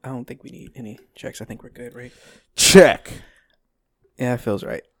I don't think we need any checks. I think we're good, right? Check. Yeah, it feels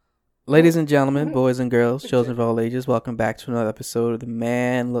right. Ladies and gentlemen, boys and girls, children of all ages, welcome back to another episode of the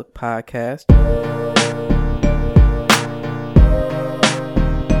Man Look Podcast.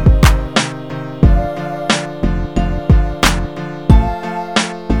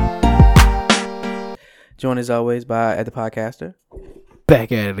 Joined as always by Ed the Podcaster.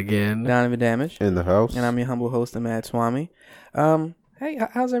 Back at it again. Donovan Damage. In the house. And I'm your humble host, Mad Swami. Hey,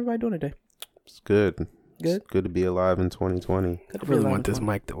 how's everybody doing today? It's good. Good? It's good to be alive in 2020. I really want this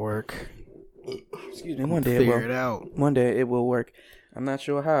mic to work. Excuse me. One day Figure it will. it out. One day it will work. I'm not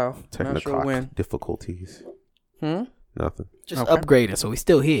sure how. I'm not sure TechniCock when. difficulties. Nothing. Just Okay. upgrading, so we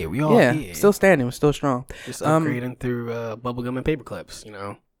still here. We all here. Still standing. We're still strong. Just upgrading through bubblegum and paper clips, you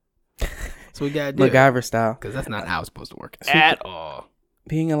know. So we gotta do MacGyver style. because that's not how it's supposed to work at all.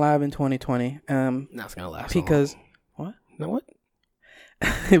 Being alive in 2020. Not gonna last. Because what? No, what?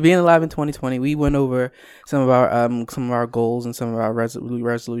 being alive in 2020, we went over some of our goals and some of our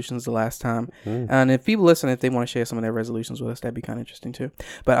resolutions the last time. And if people listen, if they want to share some of their resolutions with us, that'd be kind of interesting too.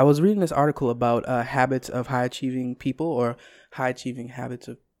 But I was reading this article about habits of high achieving people, or high achieving habits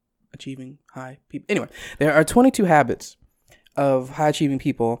of achieving high people. Anyway, there are 22 habits of high achieving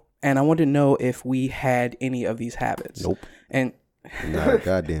people, and I wanted to know if we had any of these habits. Nope. And Not a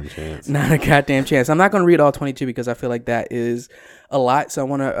goddamn chance. not a goddamn chance. I'm not going to read all 22 because I feel like that is a lot. So I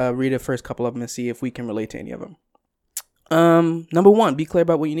want to read the first couple of them and see if we can relate to any of them. Number 1, be clear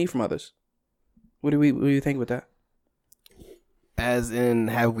about what you need from others. What do you think with that? As in,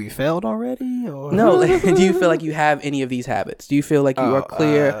 have we failed already? Or No, like, do you feel like you have any of these habits? Do you feel like you are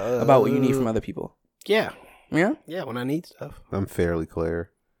clear about what you need from other people? Yeah. Yeah? Yeah, when I need stuff. I'm fairly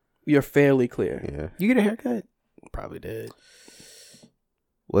clear. You're fairly clear. Yeah. You get a haircut? Probably did.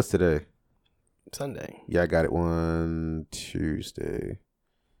 What's today? Sunday. Yeah, I got it one Tuesday.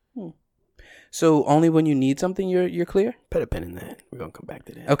 So only when you need something you're clear? Put a pin in that. We're gonna come back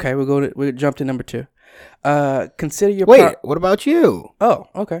to that. Okay, we'll jump to number 2. Consider your Wait, what about you? Oh,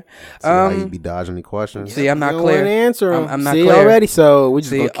 okay. See how you be dodging the questions? See, I'm not You don't clear. wanna answer 'em. I'm not See, clear already. So we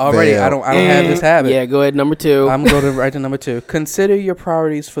just See, gonna already fail. I don't have this habit. Yeah, go ahead. Number 2. I'm going to write to number 2. Consider your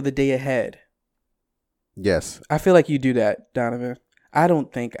priorities for the day ahead. Yes. I feel like you do that, Donovan. I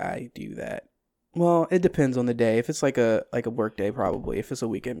don't think I do that. Well, it depends on the day. If it's like a work day, probably. If it's a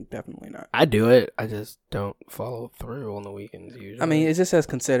weekend, definitely not. I do it. I just don't follow through on the weekends usually. I mean, it just says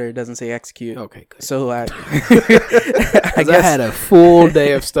consider. It doesn't say execute. okay, good. So I I had a full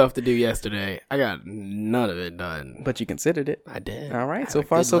day of stuff to do yesterday. I got none of it done. But you considered it. I did. All right. I So had a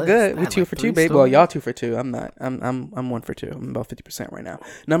far, so list. good. I We had 2 like for 2, 3 baby. Well, stories. y'all 2 for 2. I'm not. I'm 1 for 2. I'm about 50% right now.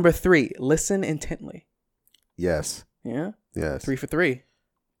 Number 3, listen intently. Yes. Yeah. Yes. 3 for 3.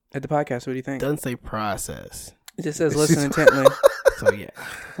 At the podcast, what do you think? Doesn't say process. It just says listen intently. So yeah.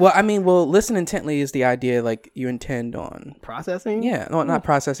 Well, listen intently is the idea, like you intend on. Processing? Yeah, no, not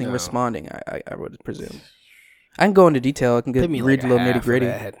processing, No. responding. I would presume. I can go into detail. I can Give me read like a little half nitty of gritty.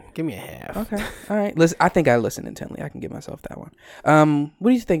 that. Give me a half. Okay, all right. Listen, I think I listen intently. I can give myself that one. What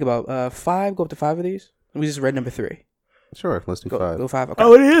do you think about 5? Go up to 5 of these. We just read number 3. Sure. Let's do Go 5. 5. Okay.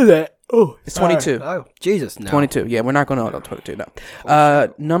 Oh, it is that. Oh, It's 22. Oh, Jesus, no. 22. Yeah, we're not going to 22.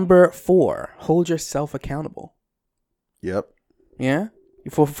 No. Number 4. Hold yourself accountable. Yep. Yeah.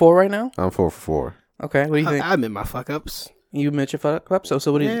 You 4 for 4 right now? I'm 4 for 4. Okay. What do you think? I admit my fuck ups. You admit your fuck up. So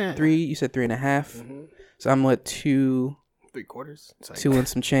what is Yeah. 3? You said 3.5. So I'm at 2. 3/4. It's like 2 and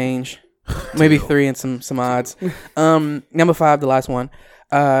some change, maybe 3 and some odds. Number 5, the last one.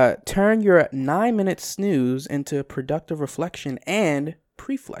 Turn your 9-minute snooze into productive reflection and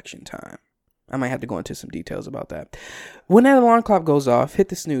preflection time. I might have to go into some details about that. When that alarm clock goes off, hit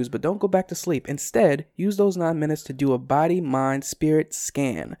the snooze, but don't go back to sleep. Instead, use those 9 minutes to do a body, mind, spirit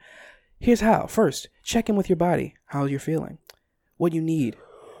scan. Here's how. First, check in with your body. How you're feeling. What you need.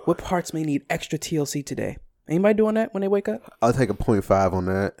 What parts may need extra TLC today. Anybody doing that when they wake up? I'll take a 0.5 on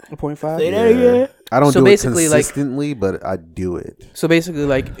that. A 0.5? Say that again. I don't So do it basically, like- consistently, but I do it. So basically,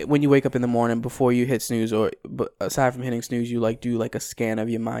 like when you wake up in the morning before you hit snooze, but aside from hitting snooze, you like do like a scan of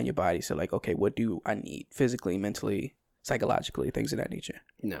your mind, your body. So like, okay, what do I need physically, mentally, psychologically, things of that nature.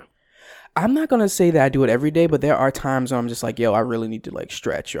 No. I'm not gonna say that I do it every day, but there are times where I'm just like, yo, I really need to like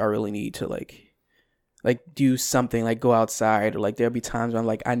stretch. Or I really need to like do something, like go outside, or like there'll be times where I'm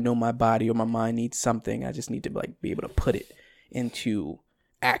like, I know my body or my mind needs something. I just need to like be able to put it into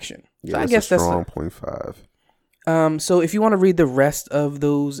action. Yeah, So I that's guess a that's strong 0.5. So if you want to read the rest of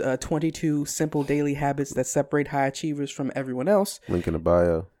those 22 simple daily habits that separate high achievers from everyone else, Link in the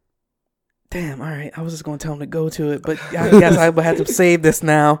bio. Damn. All right. I was just gonna tell him to go to it, but I guess I would have to save this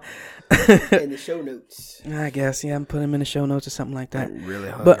now. In the show notes. I guess, yeah. I'm putting him in the show notes or something like that. I'm really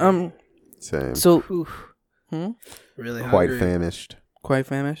hungry. But Same. So, really hungry. Quite famished. Quite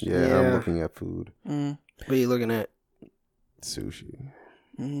famished. Yeah, I'm looking at food. Mm. What are you looking at? Sushi.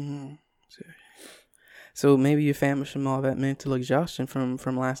 Mm-hmm. So maybe you're famished from all that mental exhaustion from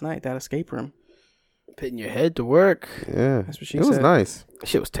last night, that escape room. Putting your head to work. Yeah, that's what she said. It was nice.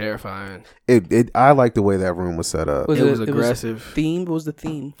 Shit was terrifying. I like the way that room was set up. It was aggressive. Themed? What was the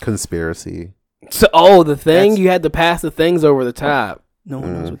theme? Conspiracy. So, the thing, you had to pass the things over the top. No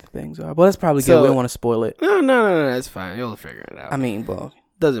one knows what the things are. Well, that's probably good. We don't want to spoil it. No, that's fine. You'll figure it out. I mean, well,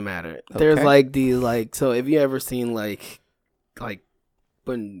 doesn't matter. Okay. There's like these so if you ever seen like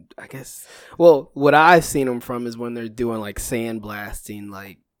when what I've seen them from is when they're doing like sandblasting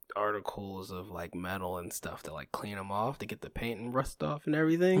like articles of like metal and stuff to like clean them off to get the paint and rust off and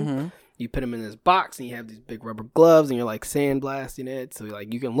everything. Mm-hmm. You put them in this box and you have these big rubber gloves and you're like sandblasting it so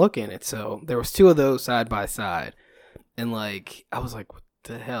like you can look in it. So there was two of those side by side, and like I was like, what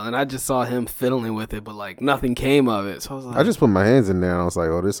the hell? And I just saw him fiddling with it, but like nothing came of it. So I was like, I just put my hands in there and I was like,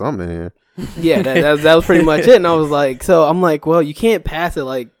 oh, there's something in here. Yeah, that was pretty much it. And I was like, so I'm like, well, you can't pass it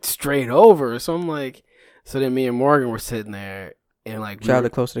like straight over. So I'm like, so then me and Morgan were sitting there and like shout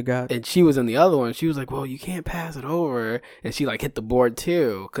out closer to God. And she was in the other one. She was like, well, you can't pass it over. And she like hit the board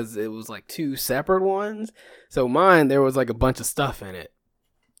too because it was like two separate ones. So mine, there was like a bunch of stuff in it.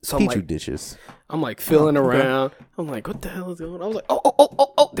 So I'm Petri like, dishes. I'm like feeling around. I'm like, what the hell is going on? I was like,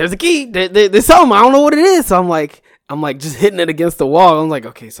 oh, there's a key. There's something. I don't know what it is. So I'm like just hitting it against the wall. I'm like,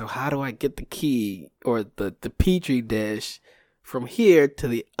 okay, so how do I get the key or the Petri dish from here to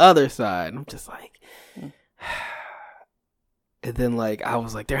the other side? And I'm just like, and then like I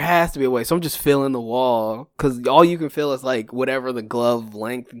was like, there has to be a way. So I'm just feeling the wall because all you can feel is like whatever the glove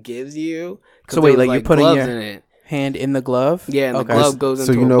length gives you. So wait, like you're putting your in it. Hand in the glove? Yeah, and the glove goes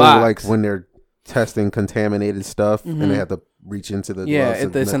into a box. So you know, like when they're testing contaminated stuff and they have to reach into the gloves.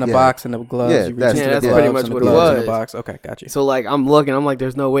 Yeah, it's in a box and the gloves. Yeah, that's pretty much what it was. In the box. Okay, got you. So like I'm looking, I'm like,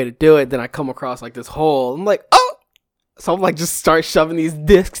 there's no way to do it. Then I come across like this hole. I'm like, oh! So I'm like, just start shoving these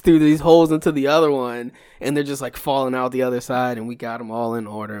discs through these holes into the other one, and they're just like falling out the other side, and we got them all in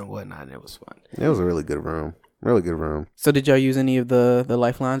order and whatnot, and it was fun. It was a really good room. Really good room. So did y'all use any of the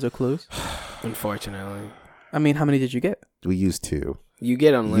lifelines or clues? Unfortunately. I mean, how many did you get? We used 2. You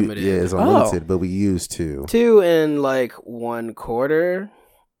get unlimited. Yeah, it's unlimited, but we used 2. 2 and like 1/4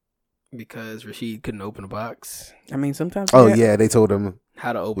 because Rashid couldn't open a box. I mean, sometimes. Oh yeah, they told him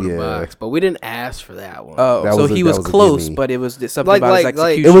how to open a box, but we didn't ask for that one. Oh, that so he was close, but it was something about his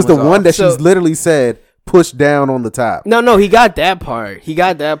execution. It was the one that so, she's literally said push down on the top. No, he got that part.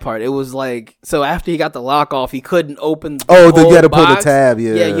 It was like, so after he got the lock off, he couldn't open the then you had to box. pull the tab.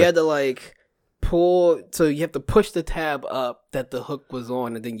 Yeah, you had to like pull. So you have to push the tab up that the hook was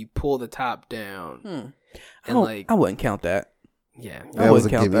on, and then you pull the top down. And I wouldn't count that. Yeah, that was a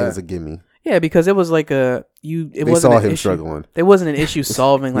gimme. It was a gimme. Yeah, because it was like they saw him struggling. There wasn't an issue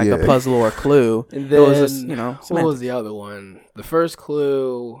solving like a puzzle or a clue. And then, it was just, what was the other one? The first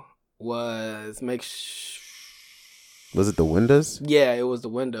clue was was it the windows? Yeah, it was the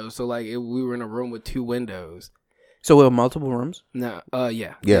windows. So like we were in a room with 2 windows. So we were multiple rooms? No, yeah.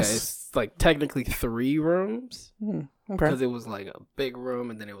 Yes. Yeah, it's like technically 3 rooms. Okay. Because it was like a big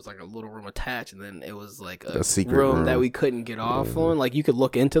room, and then it was like a little room attached, and then it was like a secret room that we couldn't get off on. Like you could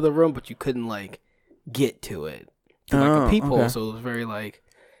look into the room, but you couldn't like get to it. Like a peephole, so it was very like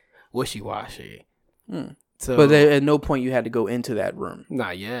wishy-washy. So, but at no point you had to go into that room.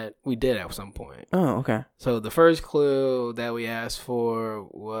 Not yet. We did at some point. Oh, okay. So the first clue that we asked for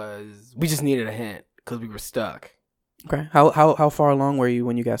was we just needed a hint because we were stuck. Okay. How far along were you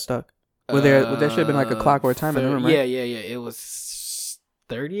when you got stuck? There should have been like a clock or a time in the room, right? Yeah. It was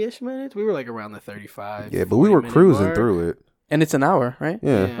 30-ish minutes. We were like around the 35. Yeah, but we were cruising through it. And it's an hour, right?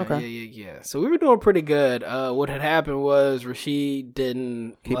 Yeah. Okay. Yeah. So we were doing pretty good. What had happened was Rashid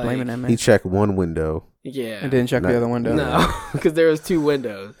didn't keep blaming that man. He checked one window. Yeah. And didn't check the other window. No, because there was 2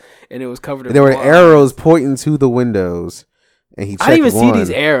 windows, and it was covered in There were blood. arrows pointing to the windows. And he checked I didn't even one. see these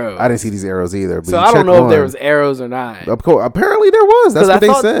arrows. I didn't see these arrows either. But so I don't know if there was arrows or not. Of course, apparently there was. That's what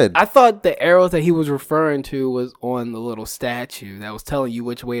they said. I thought the arrows that he was referring to was on the little statue that was telling you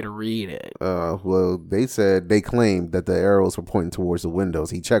which way to read it. Well, they claimed that the arrows were pointing towards the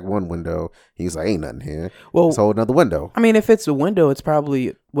windows. He checked one window. He was like, "Ain't nothing here." Well, so another window. I mean, if it's a window, it's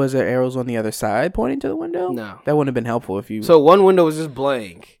probably was there arrows on the other side pointing to the window? No, that wouldn't have been helpful if you. So one window was just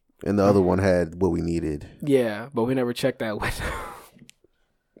blank, and the other one had what we needed. Yeah, but we never checked that window.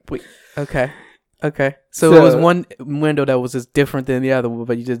 Wait, okay. Okay. So it was one window that was just different than the other,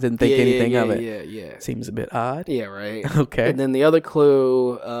 but you just didn't think anything of it. Yeah. Seems a bit odd. Yeah, right. Okay. And then the other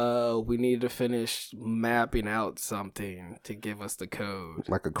clue, we needed to finish mapping out something to give us the code.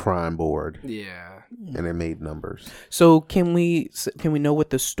 Like a crime board. Yeah. And it made numbers. So can we know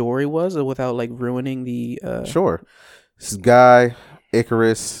what the story was, or without like ruining the? Sure. This guy,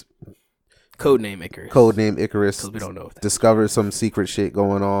 Icarus. Codename Icarus. Because we don't know that. Discovered some secret shit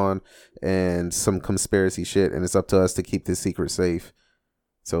going on and some conspiracy shit, and it's up to us to keep this secret safe.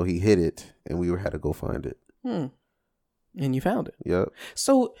 So he hid it, and we had to go find it. And you found it. Yep.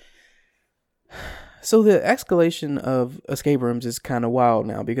 So the escalation of escape rooms is kind of wild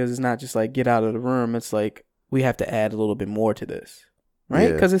now, because it's not just like get out of the room. It's like we have to add a little bit more to this,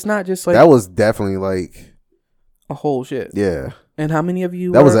 right? Because it's not just like that was definitely like a whole shit. Yeah. And how many of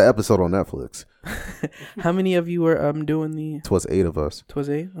you? That was an episode on Netflix. How many of you were doing the? 'Twas 8 of us. 'Twas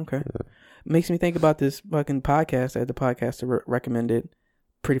 8. Okay. Yeah. Makes me think about this fucking podcast. I had the podcaster recommended.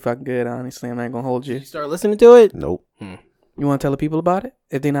 Pretty fucking good, honestly. I'm not gonna hold you. Did you start listening to it? Nope. You want to tell the people about it?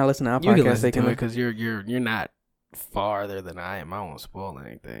 If they're not listening to our podcast, listen they can. Because you're not farther than I am. I won't spoil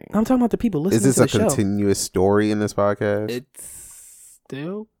anything. I'm talking about the people listening. Is this to the a continuous story in this podcast? It's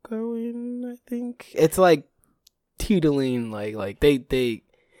still going. I think it's like teetling. Like they.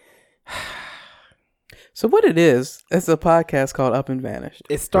 So what it is, it's a podcast called Up and Vanished.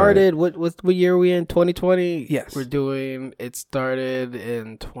 It started, right. What year are we in? 2020? Yes. It started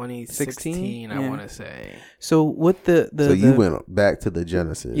in 2016, I want to say. So what So you went back to the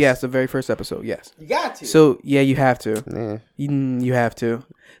Genesis. Yes, the very first episode, yes. You got to. So, yeah, you have to. You have to.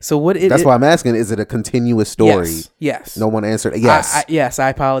 So what That's why I'm asking, is it a continuous story? Yes. No one answered. Yes. Yes, I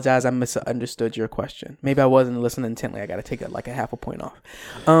apologize. I misunderstood your question. Maybe I wasn't listening intently. I got to take like a half a point off.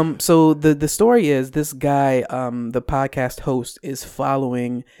 So the story is this guy, the podcast host, is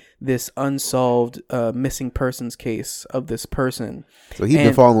following this unsolved missing persons case of this person. So he's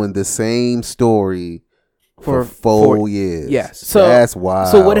been following the same story for 4 years. Yes. So that's wild.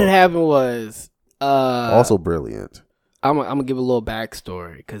 So what had happened was also brilliant. I'm gonna give a little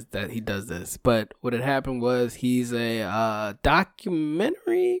backstory because that he does this. But what had happened was he's a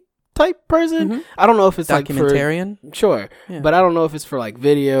documentary type person. Mm-hmm. I don't know if it's documentarian. Like sure, yeah. But I don't know if it's for like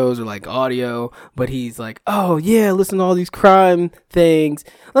videos or like audio. But he's like, oh yeah, listen to all these crime things.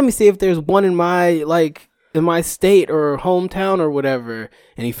 Let me see if there's one in my state or hometown or whatever.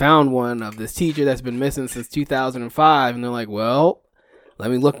 And he found one of this teacher that's been missing since 2005. And they're like, well, let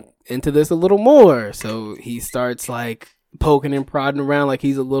me look into this a little more. So he starts like poking and prodding around like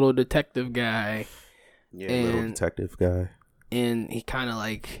he's a little detective guy. Yeah, little detective guy. And he kind of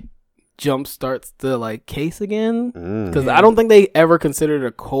like jump starts the like case again. Because I don't think they ever considered it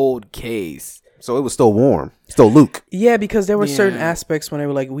a cold case. So it was still warm. Still Luke. Yeah, because there were certain aspects when they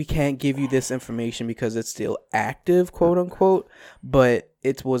were like, we can't give you this information because it's still active, quote unquote. But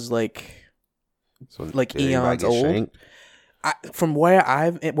it was like eons old. From where I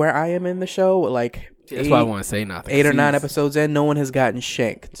am in the show, like that's why I want to say nothing. 8 or 9 episodes in, no one has gotten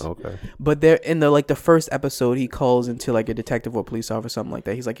shanked. Okay. But they're in the first episode, he calls into like a detective or police officer or something like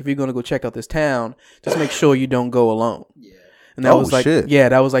that. He's like, if you're gonna go check out this town, just make sure you don't go alone. Yeah. And that was like,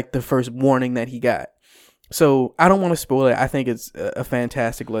 that was like the first warning that he got. So I don't want to spoil it. I think it's a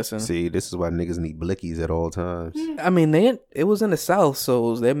fantastic listen. See, this is why niggas need blickies at all times. I mean, it was in the South,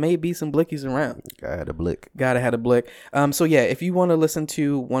 so there may be some blickies around. Gotta blick. Gotta have a blick. So yeah, if you want to listen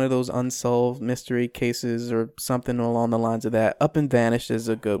to one of those unsolved mystery cases or something along the lines of that, Up and Vanished is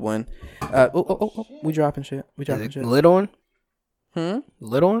a good one. We dropping shit. Lit on?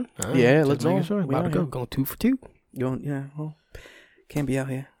 Lit on? Yeah, lit on. Sure. About to go. Going 2 for 2. Well, can't be out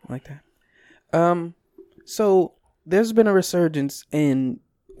here like that. So there's been a resurgence in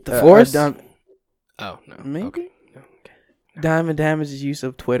the force. Oh no, maybe. Okay. Diamond Damage's use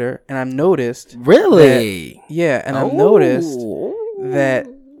of Twitter, and I've noticed really. I've noticed that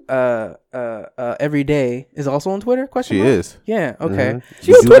Every Day is also on Twitter. She is. Yeah. Okay. Mm-hmm.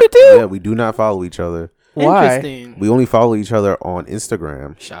 She on Twitter too. Yeah, we do not follow each other. Why? We only follow each other on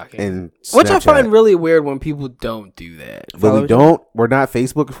Instagram. Shocking. And Snapchat. Which I find really weird when people don't do that. But we're not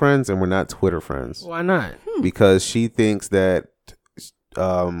Facebook friends and we're not Twitter friends. Why not? Because she thinks that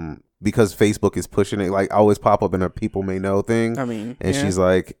because Facebook is pushing it, like I always pop up in a people may know thing. I mean, and she's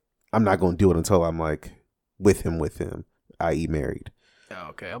like, I'm not going to do it until I'm like with him, i.e. married.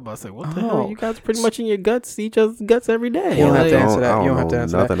 Okay, I'm about to say, what the hell? You guys pretty much in your guts, see each other's guts every day. You don't have to answer that. You don't have to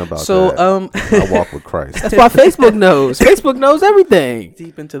answer nothing that. About so, that. I walk with Christ. That's why Facebook knows. Facebook knows everything.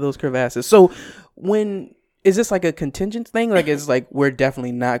 Deep into those crevasses. So, is this like a contingent thing? Like, it's like we're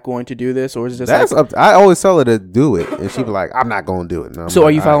definitely not going to do this, or is this? That's I always tell her to do it, and she be like, "I'm not going to do it." No, so,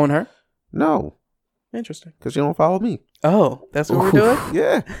 are you following her? No. Interesting. Because you don't follow me. Oh, that's what we're doing?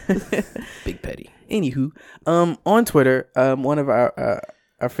 Yeah. Big petty. Anywho, on Twitter, one of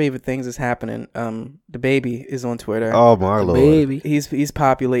our favorite things is happening. The baby is on Twitter. Oh my lord. Baby. He's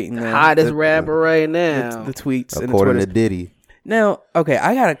populating the Hottest rapper right now. the tweets and the According to Twitters. Diddy. Now, okay,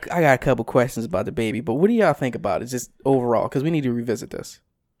 I got a couple questions about the baby, but what do y'all think about it, just overall? Because we need to revisit this.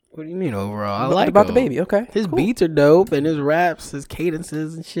 What do you mean overall? I like about the him. baby. Okay, His cool. beats are dope, and his raps, his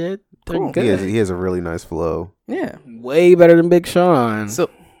cadences and shit. They're Cool. good. He has a really nice flow. Yeah. Way better than Big Sean. So,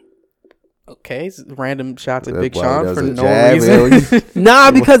 okay, random shots at That Big boy Sean does for a no jab, reason.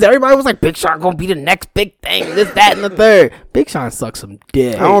 Nah, because everybody was like, Big Sean gonna be the next big thing. This, that, and the third. Big Sean sucks some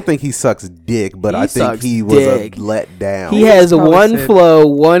dick. I don't think he sucks dick, but He I think sucks he was dick. let down. He has probably one said- flow,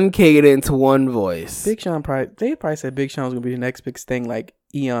 one cadence, one voice. Big Sean they probably said Big Sean was gonna be the next big thing like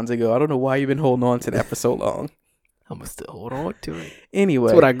eons ago. I don't know why you've been holding on to that for so long. I'm gonna still hold on to it. Anyway,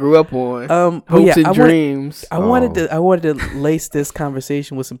 That's what I grew up on. but Hopes and I dreams. wanted to lace this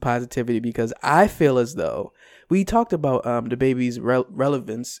conversation with some positivity because I feel as though we talked about the baby's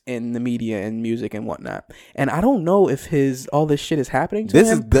relevance in the media and music and whatnot, and I don't know if all this shit is happening to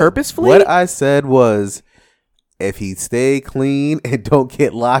him purposefully. What I said was, if he stay clean and don't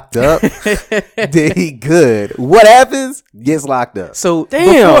get locked up, then he good. What happens? Gets locked up. So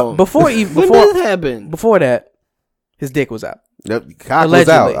Damn. before When did before this happen? before that, his dick was out. Yep, cock was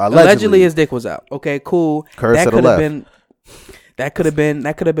out. Allegedly, his dick was out. Okay, cool. Curse that to the could have left.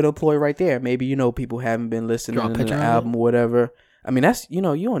 been a ploy right there. Maybe people haven't been listening Draw a to the picture of album or whatever. I mean, that's you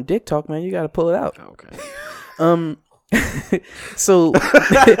on Dick Talk, man. You got to pull it out. Okay. So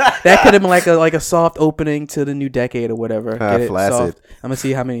that could have been like a soft opening to the new decade or whatever. Get it flaccid. soft. I'm gonna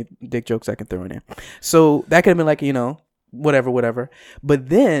see how many dick jokes I can throw in there. So that could have been like whatever. But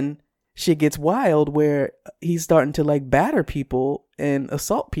then shit gets wild where he's starting to like batter people and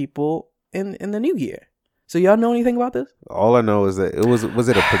assault people in the new year. So y'all know anything about this? All I know is that it was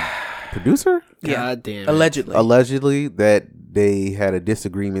it a producer? God damn. Allegedly. Allegedly that they had a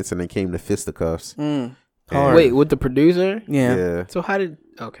disagreements and they came to fisticuffs. Hard. Wait, with the producer? Yeah. So how did?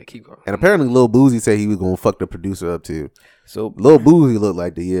 Okay, keep going. And apparently Lil Boozy said he was gonna fuck the producer up too. So Lil Boozy looked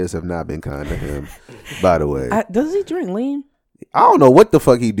like the years have not been kind to him. By the way, does he drink lean? I don't know what the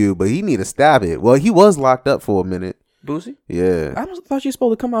fuck he do, but he need to stop it. Well, he was locked up for a minute. Boozy? Yeah. I thought you were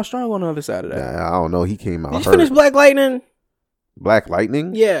supposed to come out strong on the other side of that. Nah, I don't know. He came out Did you hurt. finish Black Lightning? Black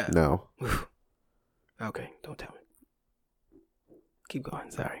Lightning? Yeah. No. Okay, don't tell me. Keep going.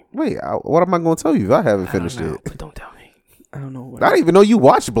 Sorry. Wait, what am I going to tell you if I haven't I finished don't know, it? but don't tell me. I don't know. I didn't even know you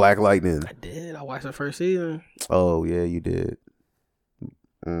watched Black Lightning. I did. I watched the first season. Oh, yeah, you did.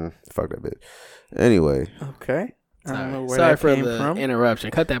 Fuck that bitch. Anyway. Okay. I don't know where Sorry that for came the from.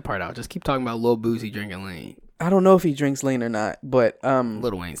 interruption. Cut that part out. Just keep talking about Lil Boozy drinking lean. I don't know if he drinks lean or not, but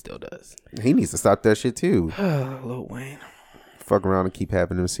Lil Wayne still does. He needs to stop that shit too. Lil Wayne. Fuck around and keep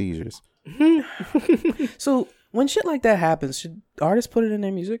having them seizures. So when shit like that happens, should artists put it in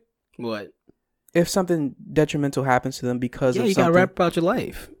their music? What? If something detrimental happens to them because Yeah, of you something. gotta rap about your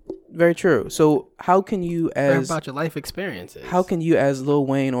life. Very true. So how can you Rap as about your life experiences. how can you as Lil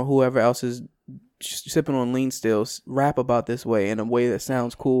Wayne or whoever else is sipping on lean stills rap about this way in a way that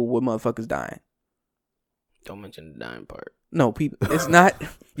sounds cool with motherfuckers dying? Don't mention the dying part. No, people. It's not.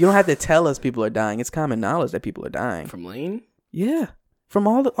 You don't have to tell us people are dying. It's common knowledge that people are dying. From lean? Yeah, from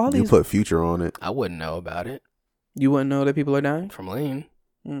all You these. put Future on it. I wouldn't know about it. You wouldn't know that people are dying. From lean.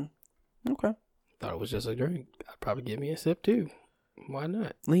 Okay. Thought it was just a drink. I'd probably give me a sip too. Why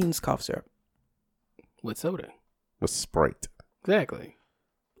not? Lean's cough syrup. With soda. With Sprite. Exactly.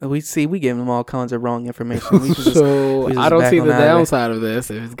 We give them all kinds of wrong information. We should just- So we just I don't back see on the out of it. downside of this.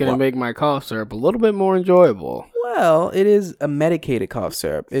 If it's gonna Well- make my cough syrup a little bit more enjoyable. well, it is a medicated cough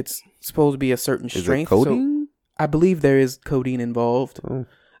syrup. It's supposed to be a certain Is it strength. codeine? So I believe there is codeine involved. Oh.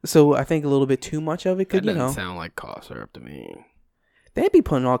 So I think a little bit too much of it That could, doesn't sound like cough syrup to me. they'd be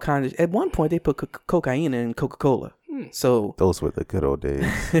putting all kinds of. At one point, they put cocaine in Coca-Cola. So Those were the good old days.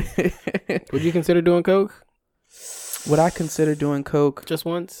 Would you consider doing coke? would I consider doing coke? Just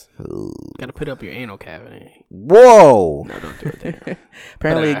once? Gotta put up your anal cavity. Whoa. No, don't do it there.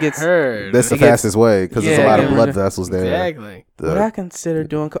 Apparently, But it gets. heard. That's the It gets- fastest way because there's Yeah, a lot it of gets blood rid of- vessels there. Exactly. Would I consider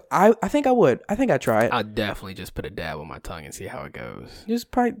doing coke? I think I would. I think I'd try it. I'd definitely just put a dab on my tongue and see how it goes.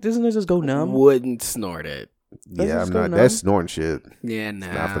 Doesn't it just go numb? Wouldn't snort it. Does Yeah, it I'm still not. numb? That's snorting shit. Yeah,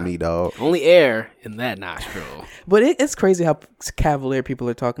 nah. Not for me, dog. Only air in that nostril. But it's crazy how cavalier people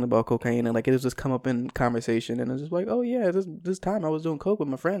are talking about cocaine and like it'll just come up in conversation and it's just like, oh yeah, this time I was doing coke with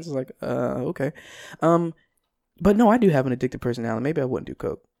my friends. It's like, okay, but no, I do have an addictive personality. Maybe I wouldn't do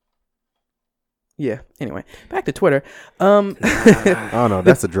coke. Yeah. Anyway, back to Twitter. I don't know.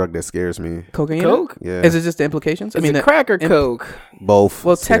 That's a drug that scares me. Cocaine. Coke? Yeah. Is it just the implications? Is it crack or Coke? Both.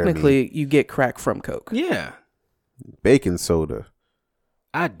 Well, scare me. technically, you get crack from Coke. Yeah. Baking soda.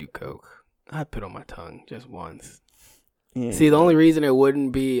 I'd do Coke. I'd put it on my tongue just once. Yeah. See, the only reason it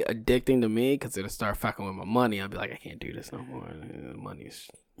wouldn't be addicting to me because it'll start fucking with my money. I'd be like, I can't do this no more. Money's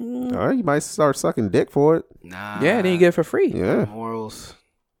All right, you might start sucking dick for it. nah. Yeah, then you get it for free. Yeah. Morals.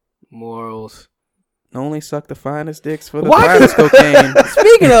 Only suck the finest dicks for the What? finest cocaine.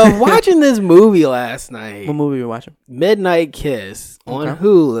 Speaking of watching this movie last night, What movie you watching? Midnight Kiss on Okay.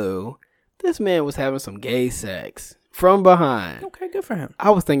 Hulu. This man was having some gay sex from behind. Okay, good for him.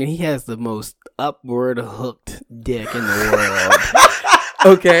 I was thinking he has the most upward hooked dick in the world.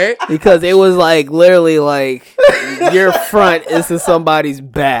 Okay. Because it was like literally like your front is to somebody's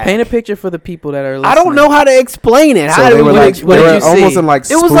back. Paint a picture for the people that are listening. I don't know how to explain it. So How they do were we like, what they did were you see? almost in like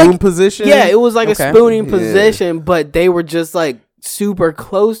It was spoon like- position. Yeah, it was like Okay. a spooning Yeah. position, but they were just like super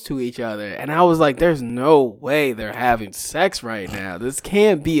close to each other. And I was like, there's no way they're having sex right now. This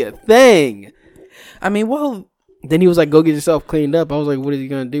can't be a thing. I mean, well, Then he was like, go get yourself cleaned up. I was like, what is he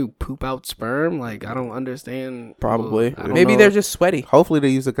going to do? Poop out sperm? Like, I don't understand. probably. I don't Maybe know. they're just sweaty. Hopefully they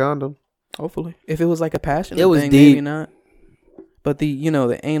use a condom. Hopefully. If it was like a passionate It was thing, deep. maybe not. But the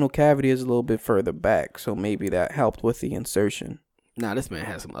anal cavity is a little bit further back, so maybe that helped with the insertion. Nah, this man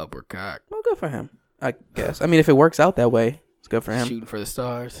has some upward cock. Well, good for him, I guess. I mean, if it works out that way, it's good for him. Shooting for the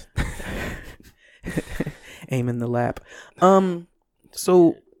stars. Aim in the lap.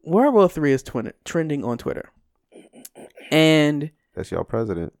 So World War III is trending on Twitter. And That's y'all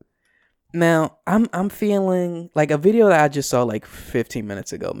president. now I'm feeling like a video that I just saw like 15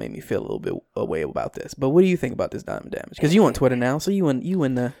 minutes ago made me feel a little bit away about this. But what do you think about this diamond damage? Because you on Twitter now, so you in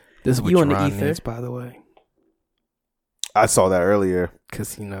the This is what You on the Jerron ether? needs, by the way. I saw that earlier.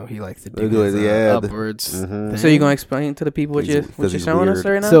 Because, he likes to They do do his, it, yeah, upwards. Mhm. so you're gonna explain to the people what you're Because he's showing us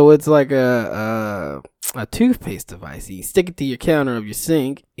weird. right now? So it's like a toothpaste device. You stick it to your counter of your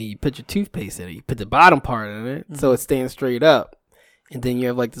sink, and you put your toothpaste in it. You put the bottom part in it, so it's standing straight up. And then you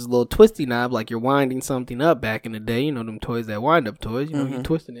have like this little twisty knob, like you're winding something up back in the day. You know them toys that wind up toys. You know, you're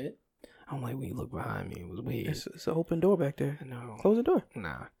twisting it. I'm like, when you look behind me, it was weird. It's an open door back there. No, Close the door.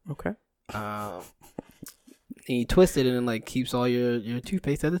 nah. Okay. And you twist it, and it like keeps all your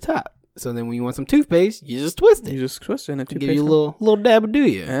toothpaste at the top. So then when you want some toothpaste, you just twist it. You just twist it and the Give toothpaste. you a little dab of do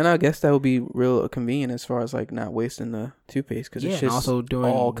you. And I guess that would be real convenient as far as like not wasting the toothpaste because Yeah, it's and just also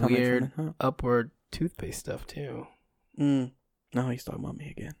doing all coming weird from the upward toothpaste stuff too. No, he's talking about me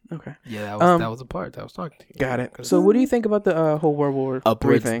again. Okay, Yeah, that was the part that I was talking to you. got it. So what do you think about the whole World War III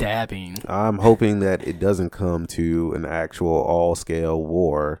Upwards thing? dabbing. I'm hoping that it doesn't come to an actual all-scale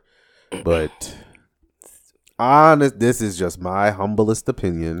war, but this is just my humblest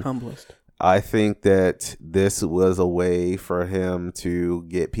opinion. Humblest. I think that this was a way for him to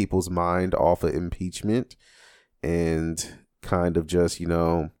get people's mind off of impeachment and kind of just,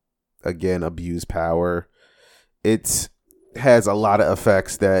 again, abuse power. It has a lot of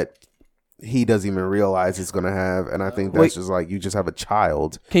effects that he doesn't even realize it's going to have. And I think that's just like, you just have a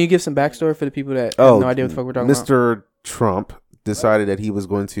child. Can you give some backstory for the people that have no idea what the fuck we're talking about? Mr. Trump decided that he was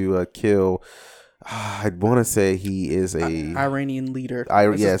going to kill... I want to say he is a Iranian leader.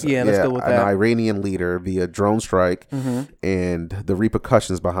 let's go with an that. Iranian leader via drone strike, Mm-hmm. and the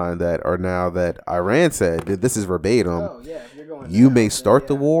repercussions behind that are now that Iran said that this is verbatim. You may start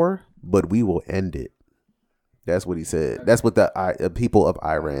the war, but we will end it. That's what he said. That's what the people of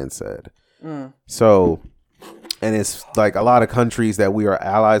Iran said. So, and it's like a lot of countries that we are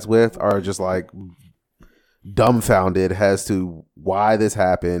allies with are just like dumbfounded as to why this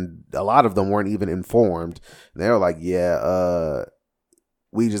happened. A lot of them weren't even informed. They were like,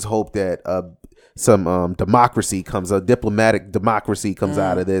 we just hope that some diplomatic democracy comes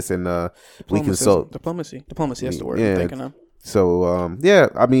out of this, and we can diplomacy. That's the word Yeah. I'm thinking of. So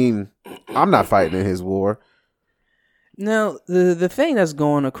I mean, I'm not fighting in his war. Now the thing that's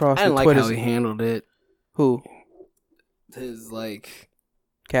going across I didn't the like Twitter. how he handled it. Who? His like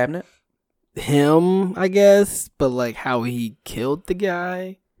Cabinet? him, I guess, but like how he killed the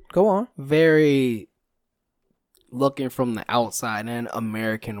guy. Go on. Very looking from the outside, an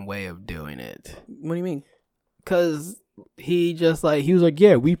American way of doing it. What do you mean? Cause he was like,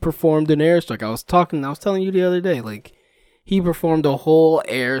 yeah, we performed an airstrike. I was telling you the other day, like he performed a whole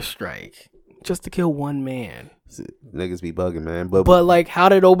airstrike just to kill one man. Niggas be bugging, man. But like, how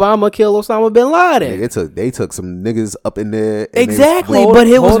did Obama kill Osama bin Laden? They took some niggas up in there. Exactly, but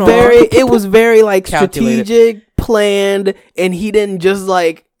it was very like strategic, planned, and he didn't just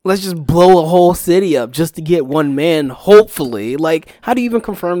like, let's just blow a whole city up just to get one man, hopefully. Like, how do you even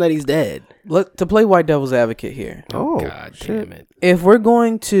confirm that he's dead? To play white devil's advocate here. Oh, God damn it. If we're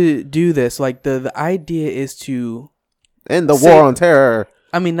going to do this, like the idea is to end the war on terror.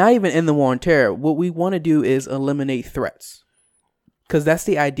 I mean, not even end the war on terror. What we want to do is eliminate threats, because that's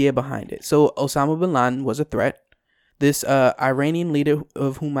the idea behind it. So Osama bin Laden was a threat. This Iranian leader,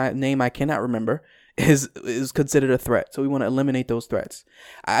 of whom I cannot remember, is considered a threat. So we want to eliminate those threats.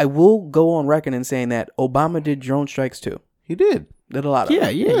 I will go on record in saying that Obama did drone strikes too. He did a lot of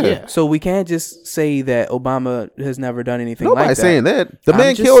them. Yeah. So we can't just say that Obama has never done anything like that. Nobody's saying that. The I'm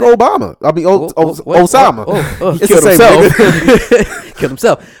man just killed saying- Obama. I mean, Osama. He It's the same nigga. killed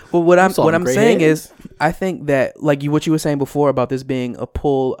himself. But what I'm gray saying hairs. is, I think that like what you were saying before about this being a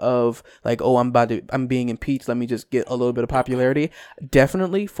pull of like, oh, I'm being impeached. Let me just get a little bit of popularity.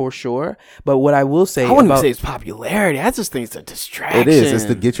 Definitely, for sure. But what I will say, I wouldn't even say it's popularity. I just think it's a distraction. It is. It's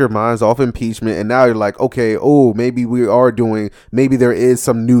to get your minds off impeachment, and now you're like, okay, maybe maybe there is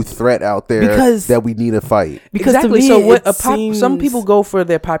some new threat out there that we need to fight. Because exactly. To me, So some people go for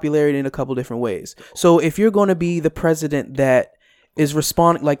their popularity in a couple different ways. So if you're going to be the president that is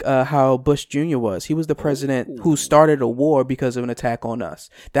responding like how Bush Jr. was. He was the president who started a war because of an attack on us.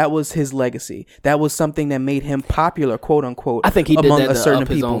 That was his legacy. That was something that made him popular, quote unquote. I think he among did that a certain to up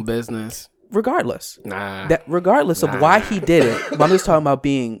his people. own business. Regardless, Nah. of why he did it, but I'm just talking about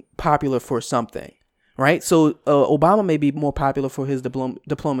being popular for something, right? So Obama may be more popular for his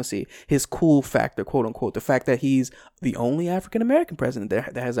diplomacy, his cool factor, quote unquote, the fact that he's the only African American president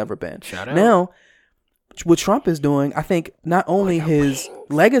that has ever been. Shout out. Now, what Trump is doing, I think not only his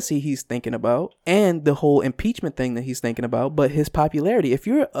legacy he's thinking about and the whole impeachment thing that he's thinking about, but his popularity. If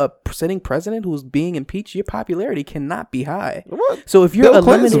you're a sitting president who's being impeached, your popularity cannot be high. What? So if you're Bill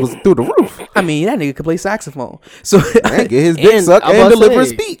Clinton eliminating, was through the roof. I mean, that nigga could play saxophone. So Man, get his dick And sucked I was and about to deliver a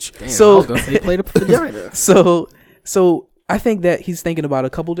say, speech. Damn, So- I was gonna say play the vagina. So I think that he's thinking about a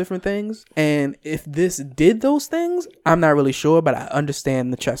couple different things, and if this did those things, I'm not really sure, but I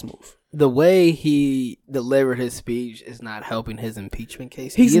understand the chess move. The way he delivered his speech is not helping his impeachment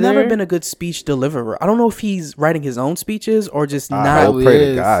case. He's either. never been a good speech deliverer. I don't know if he's writing his own speeches or just I not. hope, pray to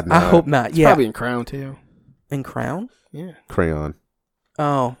is. God, I not. hope not. It's Yeah, probably in Crown too. in Crown. Yeah. Crayon.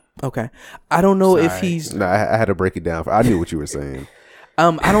 Oh, okay. I don't know if Sorry. he's. No, I had to break it down. I knew what you were saying.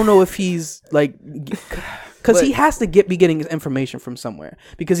 I don't know if he's like, because he has to be getting his information from somewhere,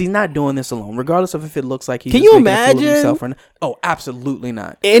 because he's not doing this alone, regardless of if it looks like he's. Can just you making a fool of imagine? himself or not. Oh, absolutely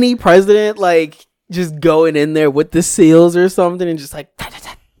not. Any president like just going in there with the seals or something and just like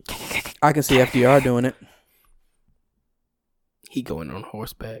I can see FDR doing it. he going on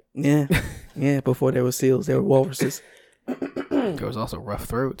horseback. Yeah, yeah. Before there were seals, there were walruses. There was also rough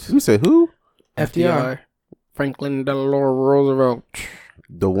throats. You say who? FDR. Franklin Delano Roosevelt.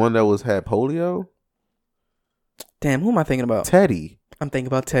 The one that had polio? Damn, who am I thinking about? Teddy. I'm thinking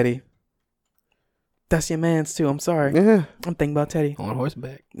about Teddy. That's your man's too. I'm sorry. Yeah. I'm thinking about Teddy. On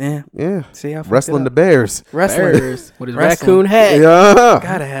horseback. Yeah. Yeah. See how Wrestling the Bears. wrestling. Bears with his Wrestling. raccoon hat. Yeah.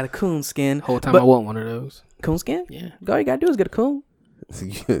 Gotta have a coon skin. Whole time But- I want one of those. Coon skin? Yeah. All you gotta do is get a coon.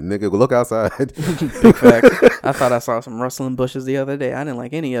 Nigga, look outside. Big fact. I thought I saw some rustling bushes the other day. I didn't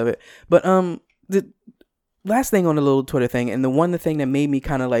like any of it. But the last thing on the little Twitter thing, and the thing that made me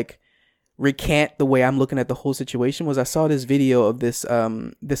kind of like recant the way I'm looking at the whole situation, was I saw this video of this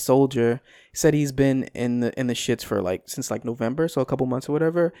soldier. He said he's been in the shits for since November, so a couple months or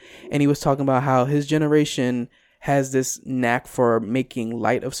whatever, and he was talking about how his generation has this knack for making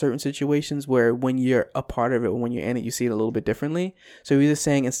light of certain situations where when you're a part of it, when you're in it, you see it a little bit differently. So he was just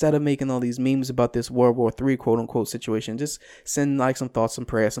saying, instead of making all these memes about this World War III quote unquote situation, just send some thoughts, some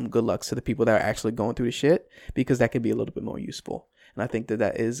prayers, some good lucks to the people that are actually going through the shit, because that could be a little bit more useful. And I think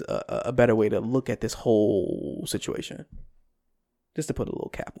that is a better way to look at this whole situation. Just to put a little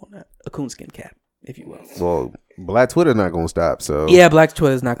cap on that, a coonskin cap, if you will. Well, Black Twitter not gonna stop. So Yeah, Black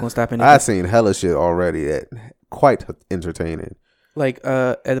Twitter is not going to stop anything. I seen hella shit already that quite entertaining. Like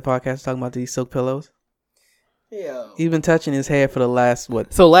at the podcast talking about these silk pillows. Yeah. He's been touching his hair for the last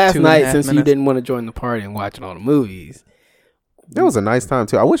So last 2.5 night, since you minutes. didn't want to join the party and watching all the movies. It was a nice time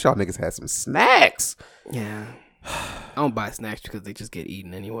too. I wish y'all niggas had some snacks. Yeah. I don't buy snacks because they just get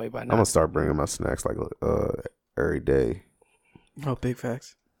eaten anyway by I'm now. gonna start bringing my snacks every day. Oh, big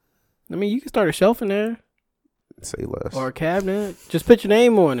facts. I mean, you can start a shelf in there Say less. or a cabinet. Just put your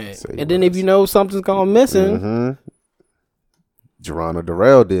name on it. Say And then if less. you know something's gone missing, Mm-hmm. Geronimo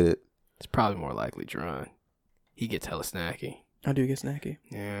Darrell did it. it's probably more likely Jerron. He gets hella snacky. I do get snacky.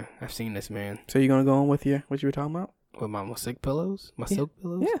 Yeah, I've seen this man. So you gonna go on with what you were talking about? With my sick pillows? My silk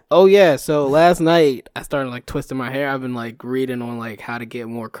pillows? Yeah. Oh, yeah. So last night, I started, like, twisting my hair. I've been, like, reading on, like, how to get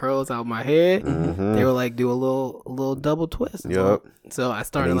more curls out of my head. Mm-hmm. They were, like, do a little double twist. Yep. So I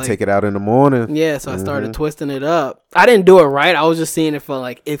started, And then like... you take it out in the morning. Yeah, so I started twisting it up. I didn't do it right. I was just seeing if,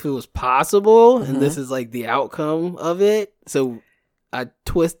 like, if it was possible. And this is, like, the outcome of it. So I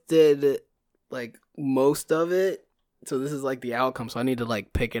twisted, like, most of it. So this is, like, the outcome. So I need to,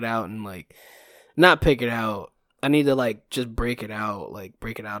 like, pick it out and, like... Not pick it out. I need to, like, just break it out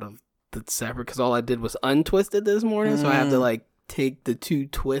of the separate, because all I did was untwisted this morning, so I have to, like, take the two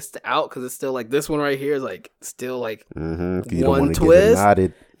twists out, because it's still, like, this one right here is, like, still, like, one twist.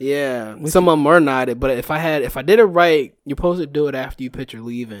 Knotted. Yeah, some of them are knotted, but if I did it right, you're supposed to do it after you put your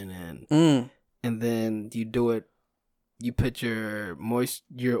leave-in in, and then you put your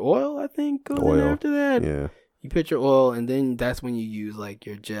oil, I think, goes in after that. Yeah. You put your oil, and then that's when you use, like,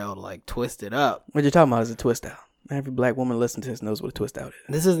 your gel to, like, twist it up. What you're talking about is a twist out. Every black woman listening to this knows what a twist out is.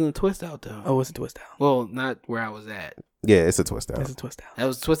 This isn't a twist out, though. Oh, it's a twist out. Well, not where I was at. Yeah, it's a twist out. It's a twist out. That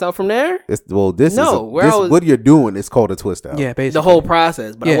was a twist out from there? What you're doing is called a twist out. Yeah, basically. The whole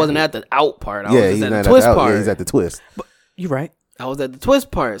process, but I wasn't at the out part. I was he's at not the twist part. Yeah, he's at the twist. But you're right. I was at the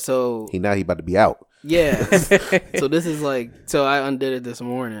twist part, so... He about to be out. Yeah. So this is like... So I undid it this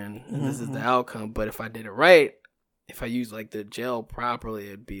morning, and this is the outcome, but if I did it right... If I use, like, the gel properly,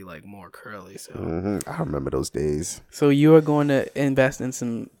 it'd be, like, more curly. So I remember those days. So you are going to invest in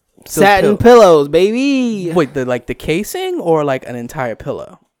some satin pillows, baby. Wait, the casing or like an entire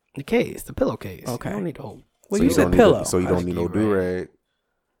pillow? The pillowcase. Okay. I don't need the whole. Well, So you said pillow. So you don't need no do-rag.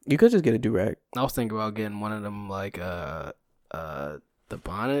 You could just get a do-rag. I was thinking about getting one of them, like, the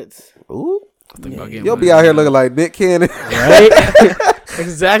bonnets. Ooh. You'll be out here looking like Nick Cannon. Right?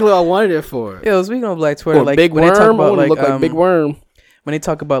 Exactly what I wanted it for. Yo, speaking of like Twitter, like Big when Worm, they talk about look like Big Worm. When they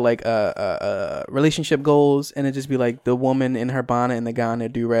talk about like relationship goals, and it just be like the woman in her bonnet and the guy in their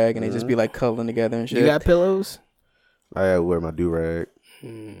do-rag, and they just be like cuddling together and shit. You got pillows? I wear my do-rag.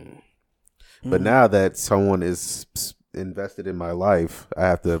 But now that someone is invested in my life, I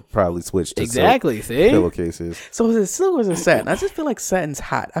have to probably switch to pillowcases. So is it silk or is it satin? I just feel like satin's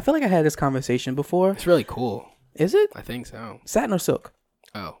hot. I feel like I had this conversation before. It's really cool. Is it? I think so. Satin or silk?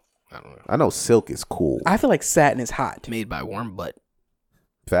 Oh, I don't know. I know silk is cool. I feel like satin is hot. Made by Warm Butt.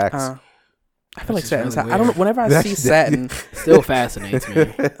 Facts. I feel like satin is hot. I don't know. Whenever I see satin, still fascinates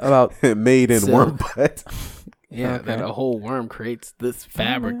me. About made in worm butt. Yeah, that a whole worm creates this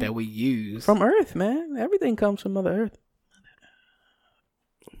fabric that we use from Earth, man. Everything comes from Mother Earth.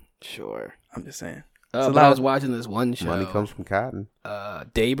 Sure, I'm just saying. But I was watching this one show. Money comes from cotton.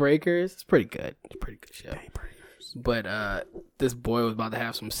 Daybreakers. It's pretty good. It's a pretty good show. But this boy was about to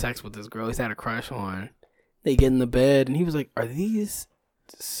have some sex with this girl he's had a crush on. They get in the bed, and he was like, "Are these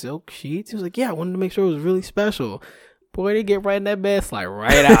silk sheets?" He was like, "Yeah, I wanted to make sure it was really special." Boy, they get right in that bed, slide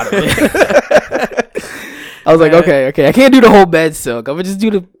right out of it. I was like, okay, I can't do the whole bed silk. I'm gonna just do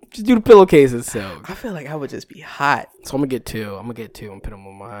the pillowcases silk. I feel like I would just be hot. So I'm gonna get two and put them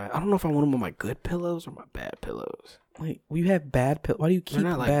on my. I don't know if I want them on my good pillows or my bad pillows. Wait, you have bad pillows? Why do you keep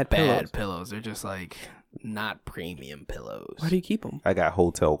They're not bad pillows? They're just like not premium pillows. Why do you keep them? I got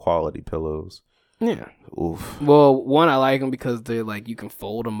hotel quality pillows. Yeah. Oof. Well, one, I like them because they're like you can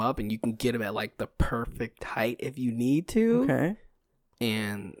fold them up and you can get them at like the perfect height if you need to. Okay.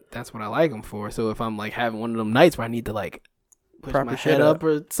 And that's what I like them for. So if I'm like having one of them nights where I need to like push Proper my head up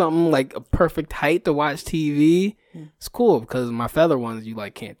or something, like a perfect height to watch TV, it's cool because my feather ones you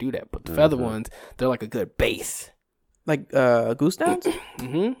like can't do that. But the feather ones, they're like a good base. Like goose downs?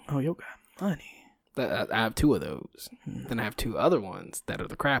 Mm-hmm. Oh, you got money. I have two of those. Then I have two other ones that are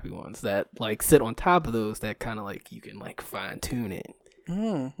the crappy ones that like sit on top of those that kind of like you can like fine tune it.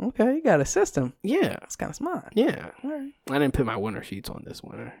 Okay, you got a system. Yeah. That's kind of smart. Yeah. All right. I didn't put my winter sheets on this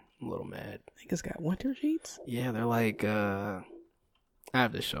winter. I'm a little mad. Niggas got winter sheets? Yeah, they're like, I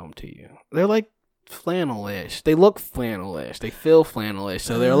have to show them to you. They're like flannel-ish. They look flannel-ish. They feel flannel-ish.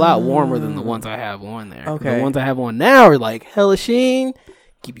 So they're a lot warmer than the ones I have on there. Okay. The ones I have on now are like hella sheen.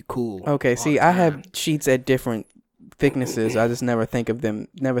 Keep you cool. Okay, see, I have sheets at different thicknesses. I just never think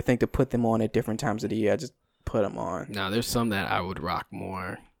to put them on at different times of the year. I just put them on. No, there's some that I would rock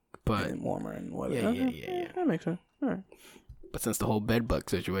more, but and warmer and whatever. Yeah. That makes sense. All right. But since the whole bed bug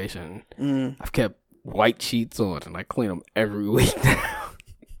situation, I've kept white sheets on and I clean them every week now.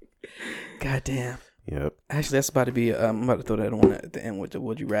 Goddamn. Yep. Actually, that's about to be. I'm about to throw that on at the end with the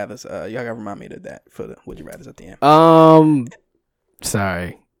Would You Rather's. Y'all gotta remind me of that for the Would You Rather's at the end.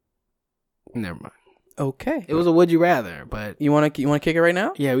 Sorry. Never mind. Okay. It was a Would You Rather, but you wanna kick it right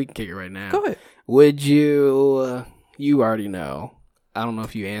now? Yeah, we can kick it right now. Go ahead. Would you? You already know. I don't know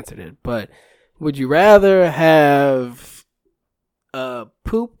if you answered it, but Would you rather have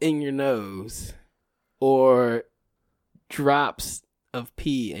poop in your nose or drops of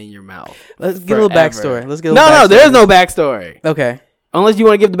pee in your mouth? Let's get a little backstory. No, there's no backstory. Okay. Unless you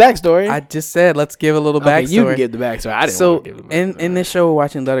want to give the backstory. I just said let's give a little backstory. You can give the backstory. I didn't want to give the backstory. in this show we're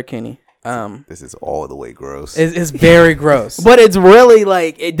watching Letterkenny. This is all the way gross. It's very gross. But it's really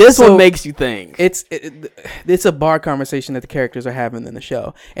like this one makes you think. It's a bar conversation that the characters are having in the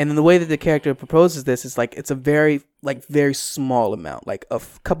show, and then the way that the character proposes this is like it's a very small amount, like a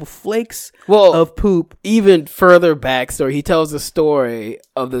couple flakes of poop. Even further backstory, he tells the story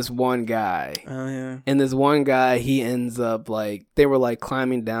of this one guy. Oh yeah. And this one guy, he ends up like they were like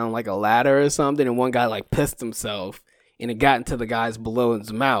climbing down like a ladder or something, and one guy like pissed himself, and it got into the guy's below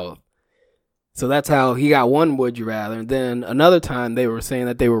his mouth. So that's how he got one would you rather. And then another time they were saying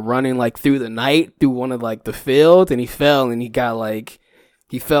that they were running like through the night through one of like the fields, and he fell and he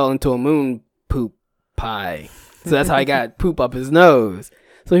fell into a moon poop pie. So that's how he got poop up his nose.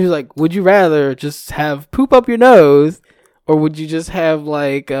 So he was like, would you rather just have poop up your nose, or would you just have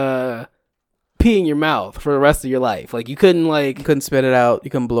like pee in your mouth for the rest of your life? Like you couldn't spit it out,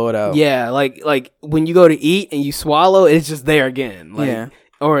 you couldn't blow it out. Yeah, like when you go to eat and you swallow, it's just there again. Like, yeah.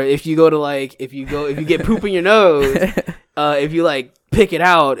 Or if you go to if you get poop in your nose, if you like pick it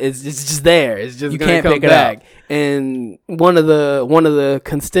out, it's just there. It's just gonna come back. And one of the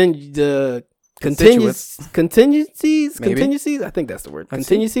contingencies. I think that's the word.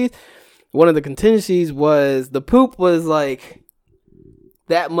 Contingencies. One of the contingencies was the poop was like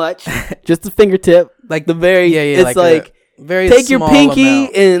that much, just a fingertip, like the very. Yeah. It's like very take your pinky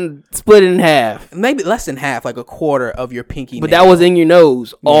amount and split it in half. Maybe less than half, like a quarter of your pinky nail. But that was in your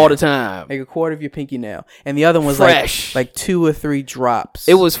nose all the time. Like a quarter of your pinky nail. And the other one was fresh. like 2 or 3 drops.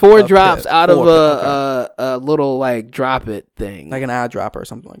 It was 4 drops out of a little like drop it thing. Like an eyedropper or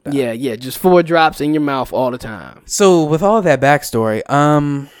something like that. Yeah. Just 4 drops in your mouth all the time. So with all that backstory,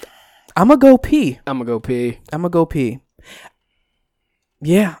 I'm gonna go pee.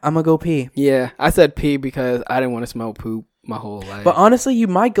 Yeah, I'm gonna go pee. Yeah, I said pee because I didn't want to smell poop my whole life. But honestly, you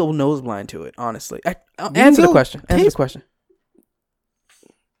might go nose blind to it. Honestly, answer the question.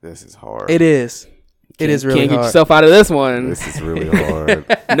 This is hard. It is. It is really hard. Can't get yourself out of this one. This is really hard.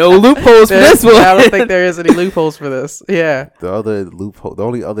 No loopholes for this one. I don't think there is any loopholes for this. Yeah. The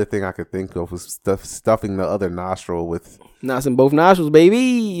only other thing I could think of was stuffing the other nostril with. Knots in both nostrils, baby.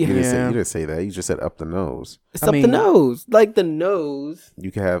 You didn't say that. You just said up the nose. It's up the nose. Like the nose.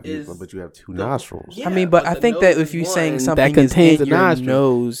 You can have, but you have 2 nostrils. Yeah, but I think that if you're saying something that contains in your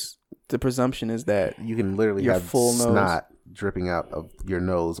nose, the presumption is that you can literally have full snot dripping out of your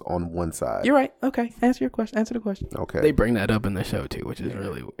nose on one side. You're right. Okay. Answer the question. Okay. They bring that up in the show too, which is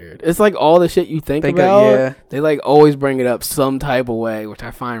really weird. It's like all the shit you think about. They like always bring it up some type of way, which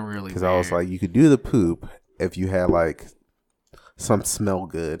I find really weird. Because I was like, you could do the poop if you had like some smell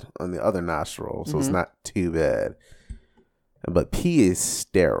good on the other nostril, so it's not too bad. But pee is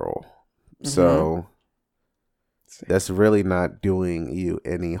sterile, so that's really not doing you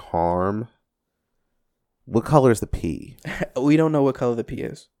any harm. What color is the pee? We don't know what color the pee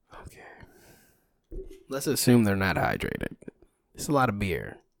is. Okay. Let's assume they're not hydrated. It's a lot of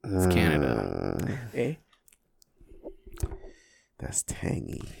beer. It's Canada. Eh? That's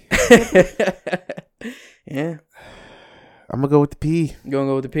tangy. Yeah. I'm going to go with the pee. You going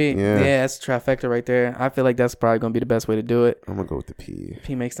to go with the pee? Yeah, that's a trifecta right there. I feel like that's probably going to be the best way to do it. I'm going to go with the pee.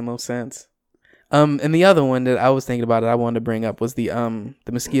 Pee makes the most sense. And the other one that I was thinking about that I wanted to bring up was the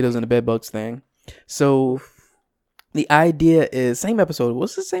mosquitoes and the bed bugs thing. So the idea is same episode.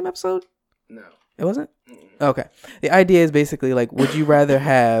 Was it the same episode? No. It wasn't? Okay. The idea is basically like, would you rather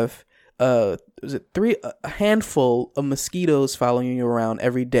have a handful of mosquitoes following you around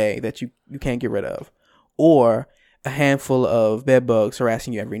every day that you can't get rid of, or a handful of bed bugs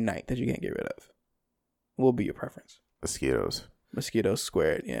harassing you every night that you can't get rid of? What would be your preference? Mosquitoes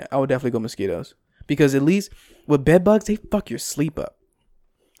squared. Yeah, I would definitely go mosquitoes, because at least with bed bugs, they fuck your sleep up.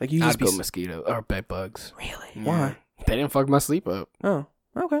 Like you just go mosquito or bed bugs. Really? Yeah. Why? They didn't fuck my sleep up. Oh,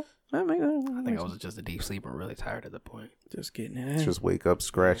 okay. I think I was just a deep sleeper, really tired at the point. Just getting it in. Just wake up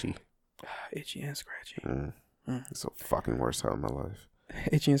scratchy. Itchy and scratchy. It's the fucking worst time of my life.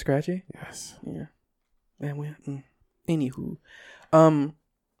 Itchy and scratchy? Yes. Yeah. Man, anywho. On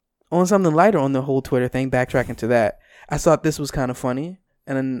something lighter on the whole Twitter thing, backtracking to that, I thought this was kind of funny.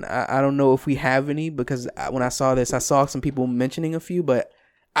 And I don't know if we have any, because when I saw this, I saw some people mentioning a few, but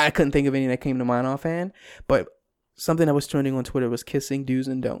I couldn't think of any that came to mind offhand. But something that was trending on Twitter was kissing do's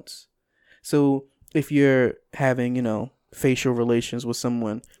and don'ts. So if you're having, facial relations with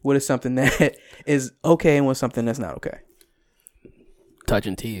someone, what is something that is okay and what's something that's not okay?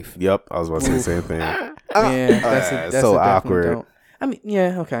 touching teeth. Yep, I was about to say the same thing. Yeah, that's so a definite awkward. don't. I mean,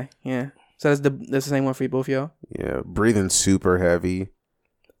 yeah, okay, yeah. So that's the same one for you both, y'all. Yeah, breathing super heavy.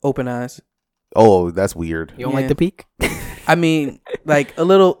 Open eyes. Oh, that's weird. You don't like the peak? I mean, like a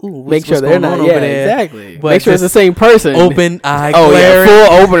little. Ooh, Make sure they're not. Yeah, exactly. But make sure it's the same person. Open eye. Oh glaring. yeah,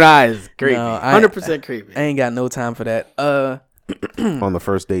 full open eyes. Creepy. No, 100% creepy. I ain't got no time for that. On the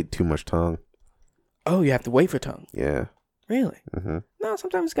first date, too much tongue. Oh, you have to wait for tongue. Yeah. Really? Mm-hmm. No,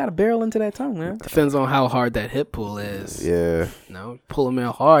 sometimes it's got to barrel into that tongue, man. Depends on how hard that hip pull is. Yeah. No, pull them in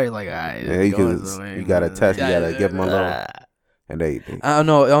hard. Like, all right. Yeah, you got to test. You got to give them a little. And they I don't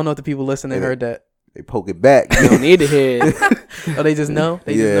know if the people listening heard that. They poke it back. You don't need to hear. Oh, they just know?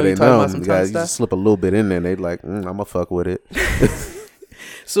 They just know they you talking about some you tongue guys stuff? just slip a little bit in there and they like, I'm going to fuck with it.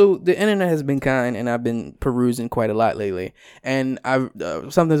 So the internet has been kind, and I've been perusing quite a lot lately. And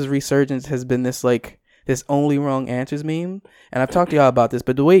something's resurgence has been this only wrong answers meme. And I've talked to y'all about this,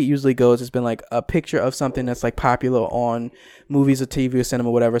 but the way it usually goes, it's been like a picture of something that's like popular on movies or TV or cinema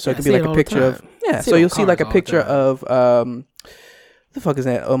or whatever. So it could be like a picture of so you'll see like a picture of the fuck is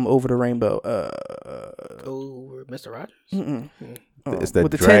that? Over the Rainbow. Mr. Rogers? It's that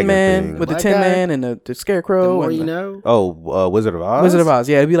with the dragon Tin Man, thing. with the Black Tin guy? Man and the Scarecrow. The more and you know. Oh, Wizard of Oz? Wizard of Oz.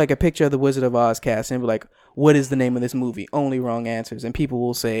 Yeah, it'd be like a picture of the Wizard of Oz cast, and it'd be like, what is the name of this movie? Only wrong answers, and people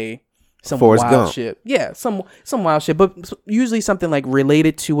will say some Forrest wild Gump. shit. Yeah, some wild shit, but usually something like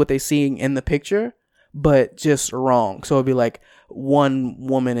related to what they're seeing in the picture, but just wrong. So it'd be like one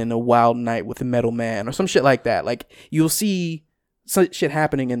woman in a wild night with a metal man, or some shit like that. Like you'll see some shit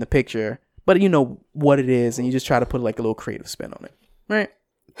happening in the picture, but you know what it is, and you just try to put like a little creative spin on it, right?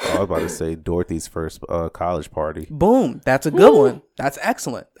 I was about to say Dorothy's first college party. Boom. That's a good one. That's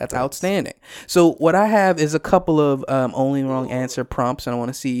excellent. That's outstanding. So what I have is a couple of only wrong answer prompts, and I want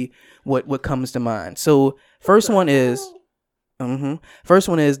to see what comes to mind. So first one is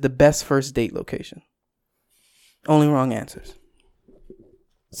the best first date location. Only wrong answers.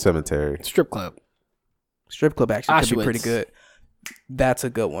 Cemetery. Strip club. Strip club actually could be Auschwitz. pretty good. That's a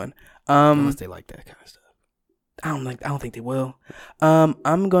good one. Unless they like that kind of stuff. I don't think they will.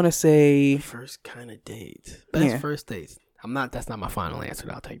 I'm gonna say First kind of date. Best first dates. That's not my final answer.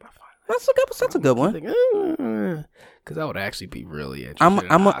 I'll take my final. that's a good one. Because that would actually be really interesting.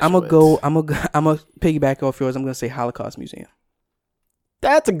 I'm gonna piggyback off yours. I'm gonna say Holocaust Museum.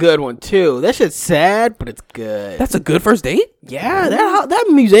 That's a good one too. That shit's sad, but it's good. That's a good first date. Yeah, that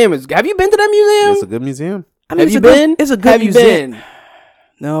museum is. Have you been to that museum? It's a good museum. I mean, Have you been? It's a good Have museum. you been?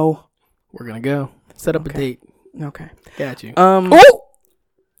 No. We're gonna go. Set up a date. Okay. Got you. Oh!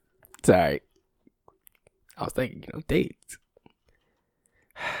 Sorry. I was thinking, dates.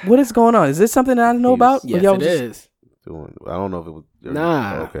 What is going on? Is this something that I know about? Yes, Or it is. I don't know if it was.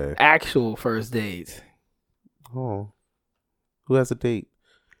 Nah. Okay. Actual first dates. Oh. Who has a date?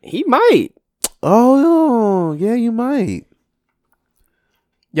 He might. Oh, yeah, you might.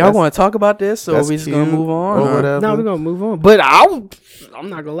 Y'all want to talk about this, or that's we just gonna cute, move on? or whatever. No, we're gonna move on. But I'm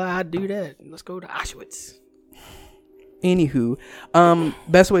not gonna lie, I'd do that. Let's go to Auschwitz. Anywho,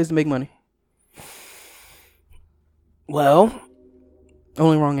 best ways to make money. Well,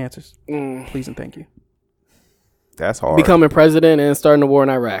 Only wrong answers. Please and thank you. That's hard. becoming president and starting the war in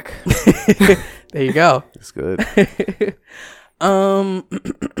Iraq. There you go. It's good.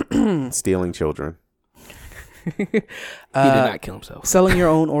 Stealing children. He did not kill himself. Selling your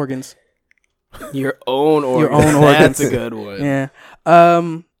own organs. Your own organs. Your own organs. That's a good one. Yeah.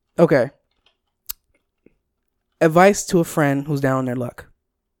 Okay. Advice to a friend who's down on their luck.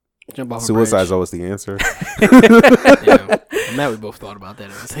 Jump off a Suicide's bridge. always the answer. Yeah. I'm mad we both thought about that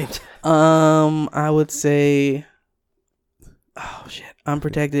at the same time. I would say, oh shit,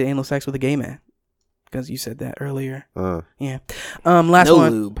 unprotected anal sex with a gay man, because you said that earlier. Yeah. Last no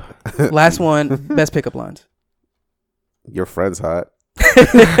one. lube. Last one. Best pickup lines. Your friend's hot.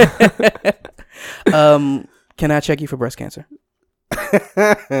 Can I check you for breast cancer?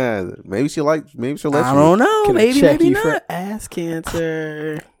 Maybe she'll let you. I don't know. Can maybe I check maybe you not. for ass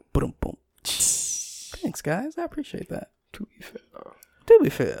cancer? Boom, boom. Thanks, guys. I appreciate that. To be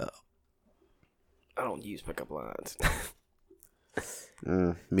fair, I don't use pickup lines.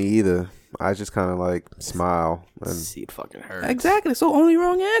 Me either. I just kind of like smile. And See, it fucking hurts. Exactly. So only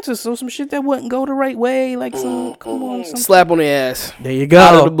wrong answers. So some shit that wouldn't go the right way, like some. Come on, some. Slap on the ass. There you go.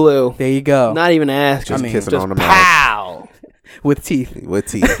 Out of the blue. There you go. Not even ask. just kissing on the mouth. Pow. With teeth. With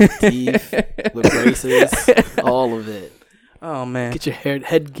teeth. Teeth, with braces, all of it. Oh man. Get your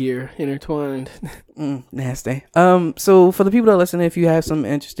headgear intertwined. Nasty. So for the people that listen, if you have some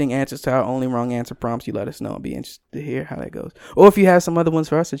interesting answers to our only wrong answer prompts, you let us know. I'd be interested to hear how that goes. Or if you have some other ones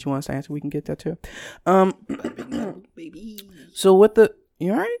for us that you want us to answer, we can get that too. So with the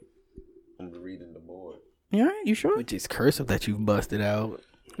You all right? I'm reading the board. You all right? You sure? Which is cursive that you've busted out.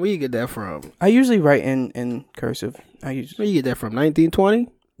 Where you get that from? I usually write in cursive. Where you get that from? 1920?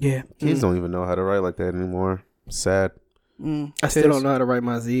 Yeah. Kids don't even know how to write like that anymore. Sad. I still don't know how to write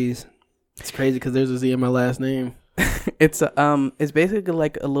my Z's. It's crazy because there's a Z in my last name. It's basically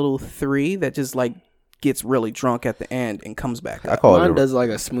like a little 3 that just like gets really drunk at the end and comes back up. Mine does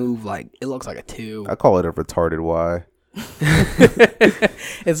like a smooth, like it looks like a 2. I call it a retarded Y.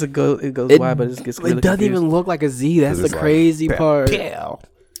 It goes Y, but it gets really it doesn't confused. even look like a Z. That's the crazy part.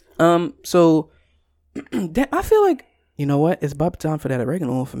 So I feel like, you know what? It's about time for that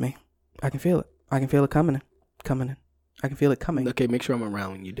oregano oil for me. I can feel it. I can feel it coming in. I can feel it coming. Okay, make sure I'm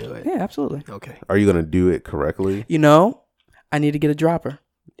around when you do it. Yeah, absolutely. Okay. Are you gonna do it correctly? You know, I need to get a dropper.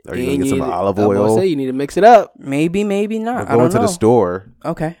 Are you gonna get some olive oil? I was gonna say you need to mix it up. Maybe not. We're going to the store.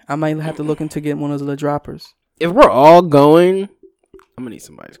 Okay, I might have to look into getting one of those little droppers. If we're all going, I'm gonna need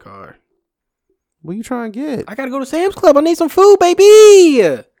somebody's car. What are you trying to get? I gotta go to Sam's Club. I need some food,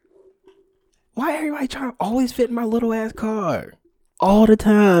 baby. Why everybody trying to always fit in my little ass car? All the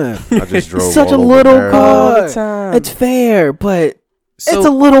time. I just drove It's such a all over little Maryland. car. All the time. It's fair, but So- it's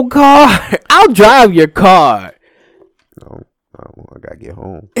a little car. I'll drive your car. No, I gotta get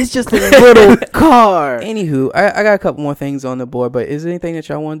home. It's just a little car. Anywho, I got a couple more things on the board, but is there anything that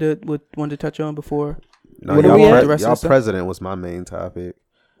y'all wanted to touch on before? No, What do we have? y'all president was my main topic.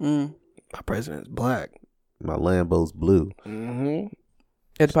 My president's black. My Lambo's blue. Mm-hmm.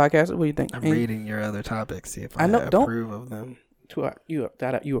 At the podcast, what do you think? I'm reading your other topics. See if I don't- approve of them. You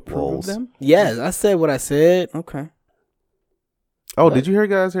approve Rolls. of them? Yes, I said what I said. Okay. Oh, What? did you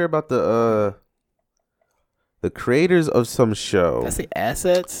guys hear about the creators of some show Did I say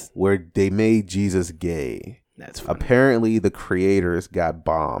assets? where they made Jesus gay? That's funny. Apparently, the creators got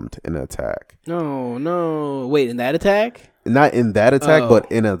bombed in an attack. No. Wait, in that attack? Not in that attack, Oh.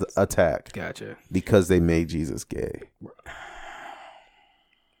 but in an attack Gotcha. because they made Jesus gay.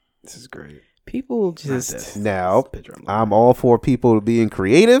 This is great. People Not just this. Now, Picture I'm I'm all for people being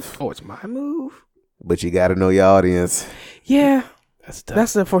creative, Oh, it's my move? but you got to know your audience. yeah, That's tough.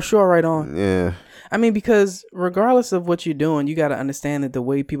 that's for sure right on. Yeah. I mean, because regardless of what you're doing, you got to understand that the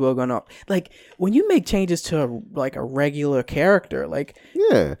way people are gonna like when you make changes to a regular character, like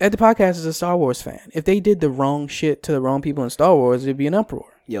Yeah. at the podcast is a Star Wars fan. If they did the wrong shit to the wrong people in Star Wars, it'd be an uproar.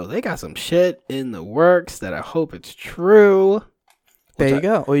 Yo, they got some shit in the works that I hope it's true. There you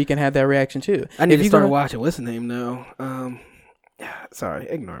go. Or you can have that reaction too. I need If to you're start gonna- watching. What's the name now? Sorry,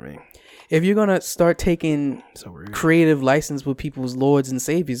 ignore me. If you're gonna start taking So rude. creative license with people's lords and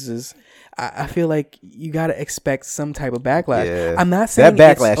saviors, I feel like you gotta expect some type of backlash. Yeah. I'm not saying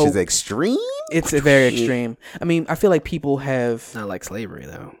That backlash it's is extreme. It's very extreme. I mean, I feel like people have. Not like slavery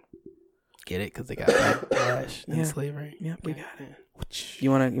though. Get it? Because they got backlash in Yeah. slavery. Yeah, we got it. You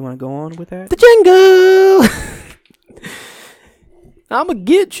wanna go on with that? The Django. I'ma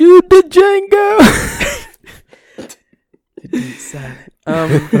get you, the Django.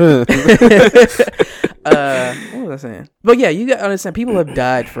 What was I saying? But yeah, you gotta understand. People have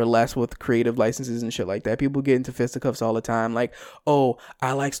died for less with creative licenses and shit like that. People get into fisticuffs all the time. Like, oh,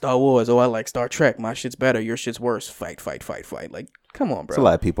 I like Star Wars. Oh, I like Star Trek. My shit's better. Your shit's worse. Fight. Like, come on, bro. There's a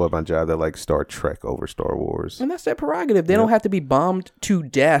lot of people at my job that like Star Trek over Star Wars. And that's their prerogative. They don't have to be bombed to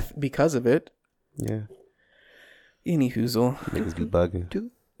death because of it. Yeah. Any hoozle. Niggas be bugging.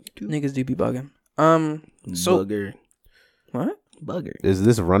 Niggas do be bugging. So Bugger. what? Bugger. Is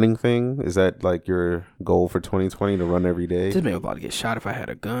this running thing? Is that like your goal for 2020 to run every day? This man was about to get shot if I had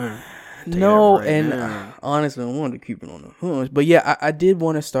a gun. Tell you No, that right and now. honestly, I wanted to keep it on the hush. But yeah, I did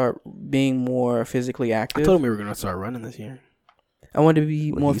want to start being more physically I active. told him we were gonna start running this year. I wanted to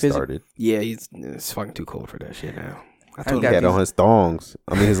be When more he physical. started. Yeah, it's fucking too cold for that shit now. I I told He got him had on his thongs.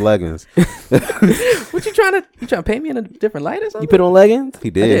 I mean his leggings. What you trying to paint me in a different light or something? you put on leggings? He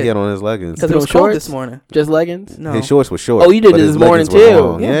did. I did. He had on his leggings. Because put it was on cold shorts? this morning. Just leggings? No, His shorts were short. Oh, you did but it his this morning leggings were too.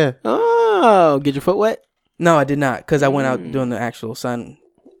 long. Yeah. Oh, get your foot wet? no, I did not. Because I went out during the actual sun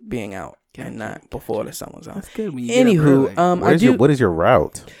being out and not before the sun was out. That's good. When you get up Anywho, early. What is your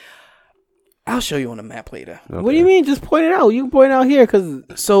route? I'll show you on the map later. Okay. What do you mean? Just point it out. You can point it out here because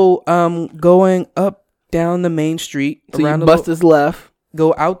So, going up down the main street so around you the bust this left.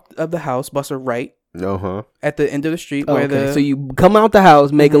 go out of the house, bust a right Uh-huh. at the end of the street Oh, where okay. the So you come out the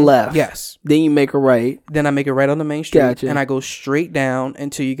house, make a left. yes. Then you make a right. Then I make it right on the main street, Gotcha. and I go straight down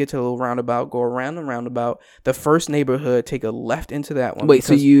until you get to a little roundabout. Go around the roundabout. The first neighborhood, take a left into that one. Wait,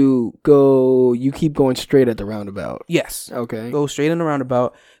 so because- you keep going straight at the roundabout. yes, Okay. go straight in the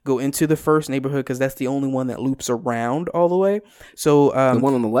roundabout. Go into the first neighborhood because that's the only one that loops around all the way. So The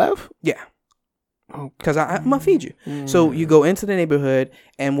one on the left? yeah, because I'm gonna feed you. So you go into the neighborhood,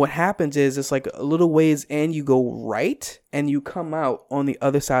 and what happens is it's like a little ways in, you go right, and you come out on the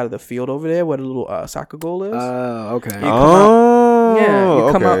other side of the field over there where the little soccer goal is. Okay.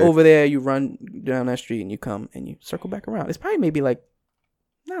 You come out over there, you run down that street, and you come and you circle back around. It's probably maybe like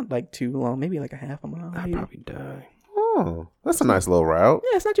not like too long, maybe like a half a mile. I'd probably die. Oh, that's a nice little route.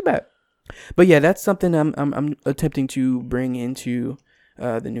 Yeah, it's not too bad. But yeah, that's something I'm attempting to bring into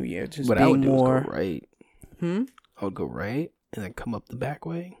the new year. Just what being I would do more is go right. I would go right and then come up the back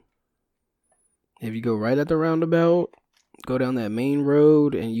way. If you go right at the roundabout, go down that main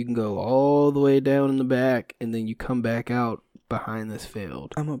road, and you can go all the way down in the back, and then you come back out behind this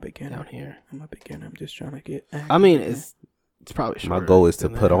field. I'm a beginner down here. I'm just trying to get. I mean, it's probably shorter. My goal is to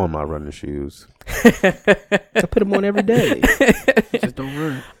put on my running shoes. I put them on every day. Just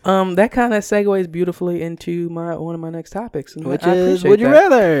don't run. That kind of segues beautifully into one of my next topics, which is would you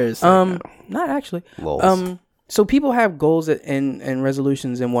rather? Not actually. Lols. So people have goals and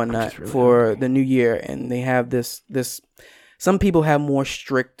resolutions and whatnot really for the new year, and they have this. Some people have more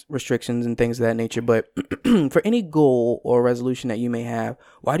strict restrictions and things of that nature, but for any goal or resolution that you may have,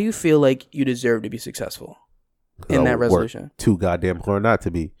 why do you feel like you deserve to be successful in that resolution? Too goddamn hard not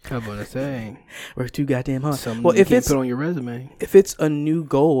to be. I was about to say. Work too goddamn hard. Something well, you if can't it's put on your resume. If it's a new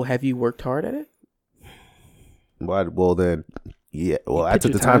goal, have you worked hard at it? Well then, yeah. Well, I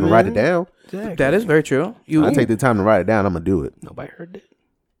took the time to write it down. Exactly. That is very true. I take the time to write it down. I'm gonna do it. Nobody heard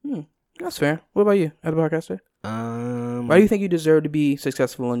it. That's fair. What about you, at the podcaster? Why do you think you deserve to be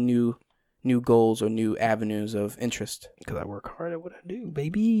successful in new goals or new avenues of interest? Because I work hard at what I do,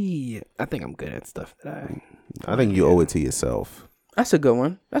 baby. I think I'm good at stuff that I think you owe it to yourself. That's a good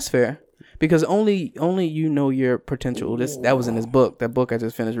one. That's fair. Because only you know your potential. That was in this book. That book I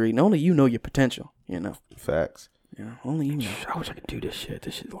just finished reading. Only you know your potential. You know. Facts. Yeah. Only you know. I wish I could do this shit.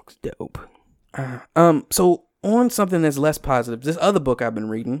 This shit looks dope. So on something that's less positive, this other book I've been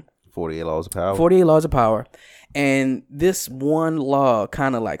reading, 48 Laws of Power. 48 Laws of Power. And this one law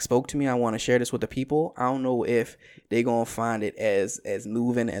kind of like spoke to me. I want to share this with the people. I don't know if they're going to find it as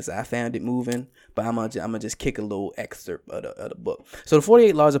moving as I found it moving, but I'm gonna just kick a little excerpt of the book. So the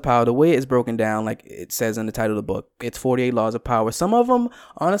 48 Laws of Power, the way it's broken down, like it says in the title of the book, it's 48 Laws of Power. Some of them,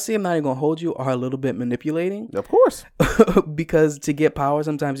 honestly, I'm not even going to hold you, are a little bit manipulating. Of course. Because to get power,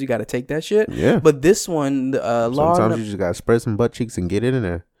 sometimes you got to take that shit. Yeah. But this one, law... Sometimes you just got to spread some butt cheeks and get in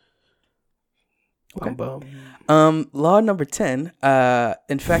there. Okay. Law number 10,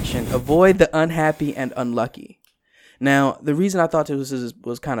 infection. Avoid the unhappy and unlucky. Now, the reason I thought this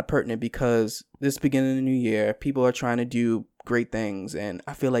was kind of pertinent because this beginning of the new year, people are trying to do great things, and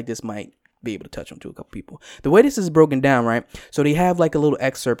I feel like this might be able to touch on to a couple people. The way this is broken down, right? So they have like a little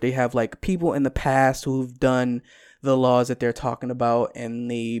excerpt. They have like people in the past who've done the laws that they're talking about,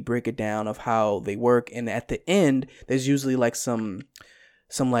 and they break it down of how they work. And at the end, there's usually like some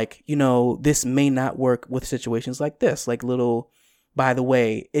like, you know, this may not work with situations like this, like little, by the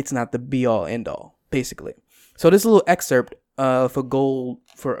way, it's not the be all end all, basically. So this little excerpt for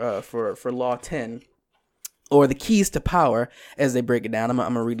law 10, or the keys to power, as they break it down. I'm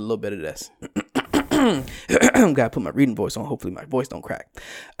gonna read a little bit of this. Gotta put my reading voice on. Hopefully my voice don't crack.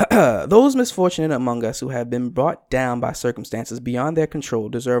 Those misfortunate among us who have been brought down by circumstances beyond their control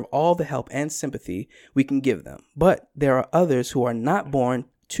deserve all the help and sympathy we can give them. But there are others who are not born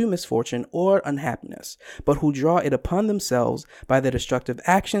to misfortune or unhappiness, but who draw it upon themselves by their destructive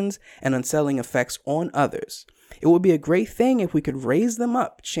actions and unsettling effects on others. It would be a great thing if we could raise them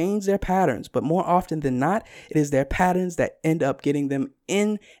up, change their patterns, but more often than not, it is their patterns that end up getting them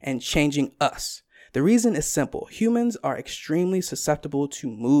in and changing us. The reason is simple. Humans are extremely susceptible to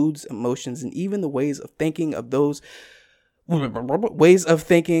moods, emotions, and even the ways of thinking of those with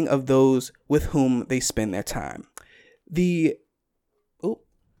whom they spend their time. The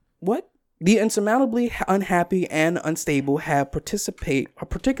insurmountably unhappy and unstable are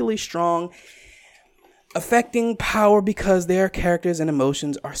particularly strong, affecting power because their characters and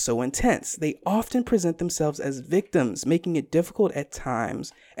emotions are so intense. They often present themselves as victims, making it difficult at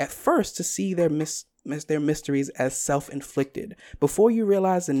first to see their mysteries as self-inflicted. Before you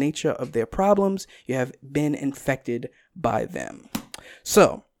realize the nature of their problems, you have been infected by them.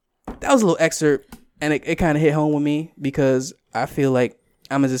 So that was a little excerpt, and it kind of hit home with me because I feel like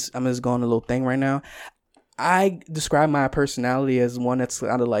I'm just going a little thing right now. I describe my personality as one that's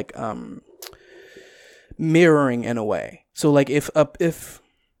kind of like mirroring in a way. So like if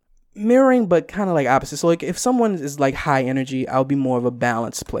mirroring, but kind of like opposite. So like if someone is like high energy, I'll be more of a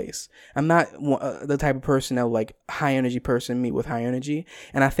balanced place. I'm not the type of person that will, like, high energy person meet with high energy.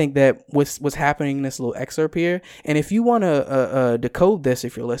 And I think that what's happening in this little excerpt here, and if you want to decode this,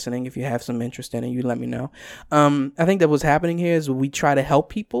 if you're listening, if you have some interest in it, you let me know. I think that what's happening here is we try to help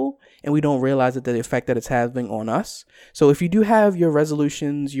people and we don't realize that the effect that it's having on us. So if you do have your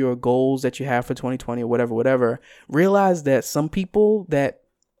resolutions, your goals that you have for 2020 or whatever, realize that some people that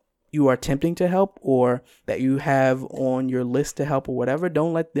you are attempting to help or that you have on your list to help or whatever,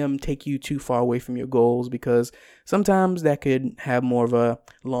 don't let them take you too far away from your goals, because sometimes that could have more of a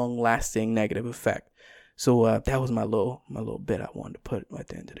long-lasting negative effect. So that was my little bit I wanted to put at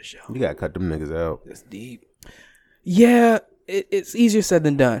the end of the show. You gotta cut them niggas out. That's deep. Yeah, it's easier said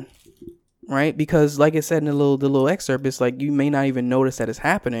than done, right? Because like I said in the little excerpt, it's like you may not even notice that it's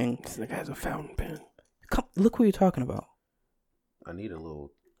happening. This nigga has a fountain pen. Come, look who you're talking about. I need a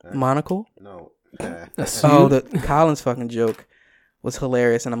little monocle. No. The Collins fucking joke was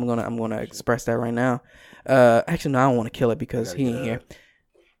hilarious, and I'm gonna express that right now. Actually, no, I don't want to kill it because he ain't here.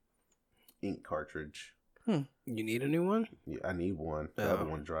 Ink cartridge. You need a new one? Yeah, I need one. The other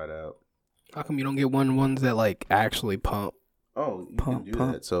one dried out. How come you don't get ones that like actually pump? Oh, you can do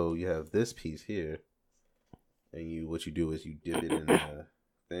that. So you have this piece here, and what you do is you dip it in the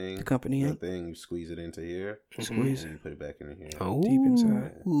thing. The company ink. Thing. You squeeze it into here. Squeeze and you put it back in here. Oh, deep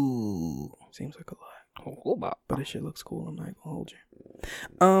inside. Ooh, seems like a lot. Oh, but this shit looks cool. I'm not gonna hold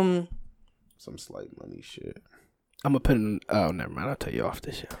you. Some slight money shit. I'm gonna put in. Oh, never mind. I'll tell you off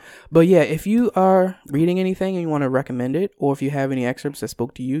this show. But yeah, if you are reading anything and you want to recommend it, or if you have any excerpts that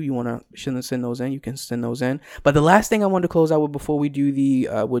spoke to you, you want to send those in, you can send those in. But the last thing I wanted to close out with before we do the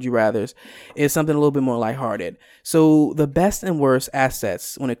Would You Rathers is something a little bit more lighthearted. So the best and worst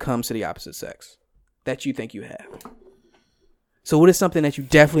assets when it comes to the opposite sex that you think you have. So what is something that you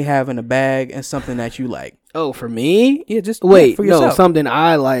definitely have in the bag and something that you like? Oh, for me? Yeah, just wait. for yourself. No, something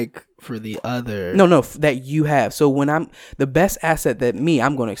I like for the other. No, that you have. So when I'm the best asset that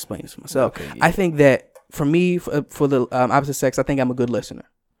I'm going to explain this for myself. Okay, yeah. I think that for me, for the opposite sex, I think I'm a good listener.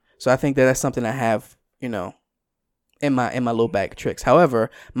 So I think that that's something I have, in my little bag of tricks. However,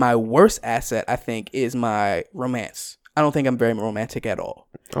 my worst asset, I think, is my romance. I don't think I'm very romantic at all.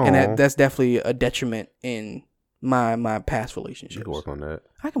 Aww. And that's definitely a detriment in my past relationships. You can work on that.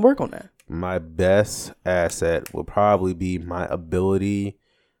 I can work on that. My best asset will probably be my ability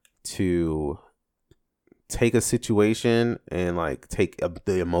to take a situation and like take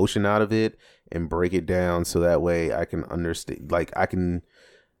the emotion out of it and break it down so that way I can understand, like I can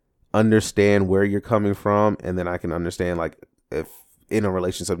understand where you're coming from, and then I can understand, like, if in a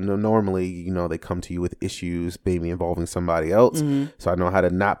relationship normally they come to you with issues maybe involving somebody else, so I know how to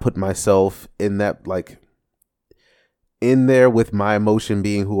not put myself in that, like, in there with my emotion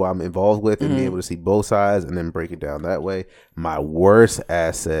being who I'm involved with, and be able to see both sides and then break it down that way. My worst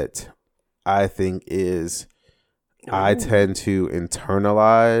asset, I think, is I tend to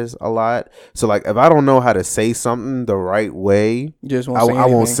internalize a lot. So like if I don't know how to say something the right way, I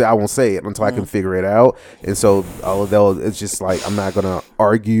won't say it until I can figure it out. And so although it's just like I'm not gonna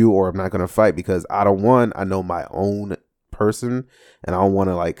argue or I'm not gonna fight, because I know my own person, and I don't want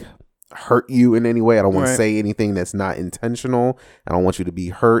to like hurt you in any way. I don't want to say anything that's not intentional. I don't want you to be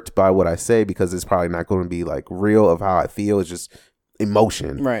hurt by what I say, because it's probably not going to be like real of how I feel. It's just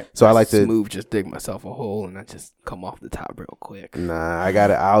emotion. Right. So I like to just dig myself a hole and I just come off the top real quick. Nah,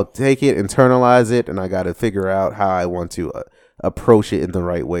 I'll take it, internalize it, and I got to figure out how I want to approach it in the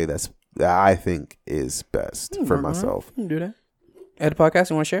right way that I think is best for myself. You can do that. At the podcast,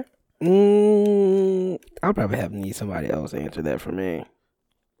 you want to share? I'll probably need somebody else to answer that for me.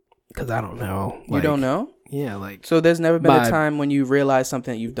 Because I don't know. You don't know? Yeah, like... So there's never been a time when you realize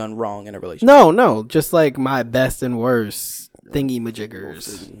something that you've done wrong in a relationship? No. Just like my best and worst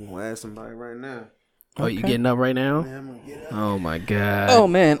thingy-majiggers. I'm going to ask somebody right now. Oh, you getting up right now? Yeah, I'm going to get up. Oh, my God. Oh,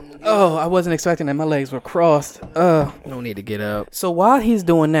 man. Oh, I wasn't expecting that. My legs were crossed. You don't need to get up. So while he's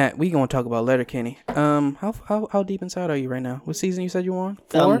doing that, we going to talk about Letterkenny. How deep inside are you right now? What season you said you were on?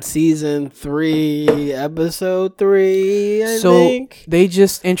 4? Season 3, episode 3, I think. So they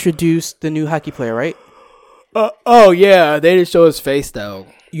just introduced the new hockey player, right? Oh, yeah. They didn't show his face, though.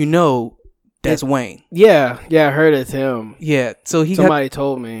 That's Wayne. Yeah, I heard it's him. Yeah, so somebody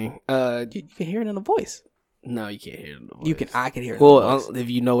told me. You can hear it in the voice. No, you can't hear it in the voice. I can hear it in the voice. Well, if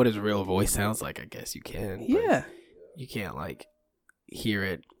you know what his real voice sounds like, I guess you can. Yeah. You can't, like, hear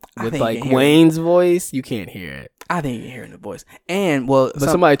it with, like, Wayne's voice. You can't hear it. I think you can hear it in the voice. And, well...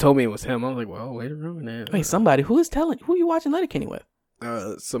 But somebody told me it was him. I was like, well, wait a minute. Wait, somebody? Who are you watching Letterkenny with?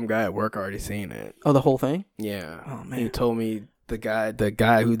 Some guy at work already seen it. Oh, the whole thing? Yeah. Oh, man. He told me the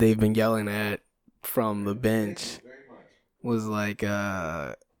guy who they've been yelling at from the bench was like,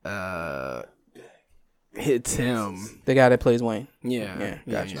 hits him. The guy that plays Wayne. Yeah.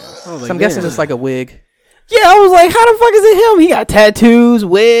 Gotcha. Yeah. So I'm guessing it's like a wig. Yeah, I was like, how the fuck is it him? He got tattoos,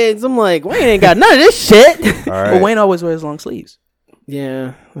 wigs. I'm like, Wayne ain't got none of this shit. All right. But Wayne always wears long sleeves.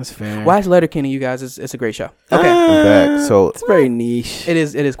 Yeah, that's fair. Watch Letterkenny, you guys. It's a great show. Okay. I'm back. So it's very niche. It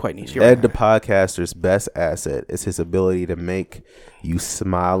is quite niche. You're Ed, right. the podcaster's best asset is his ability to make you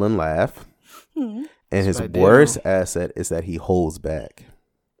smile and laugh. And his worst asset is that he holds back.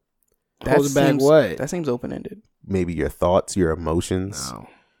 Holds back what? That seems open-ended. Maybe your thoughts, your emotions. No.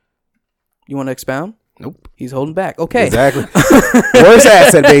 You want to expound? Nope. He's holding back. Okay. Exactly. Worst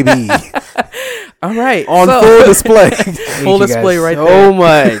asset, baby. All right. On full display. Full display right there. So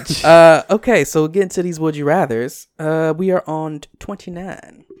much. Okay, so getting to these would you rathers, we are on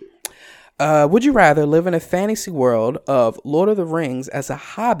 29. Would you rather live in a fantasy world of Lord of the Rings as a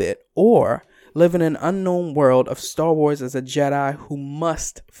hobbit or live in an unknown world of Star Wars as a Jedi who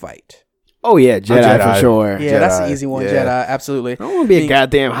must fight? Oh yeah, Jedi for sure. Yeah, that's the easy one. yeah. Jedi, absolutely. I don't want to be a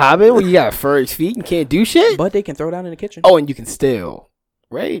goddamn hobbit when you got furry feet and can't do shit. But they can throw down in the kitchen. Oh, and you can steal,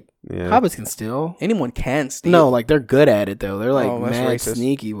 right? Yeah. Hobbits can steal. Anyone can steal. No, like they're good at it though. They're like that's mad racist.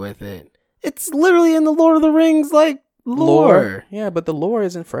 sneaky with it. It's literally in the Lord of the Rings like lore. Yeah, but the lore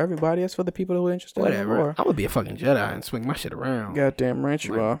isn't for everybody. It's for the people who are interested in the Whatever. lore. I'm gonna be a fucking Jedi and swing my shit around. Goddamn right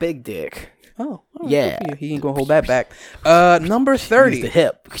you My are. big dick. Oh, Yeah. good for you. He ain't gonna hold that back. Number Use 30. the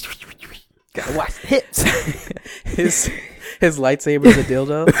hip. Gotta watch the hips. His lightsaber is a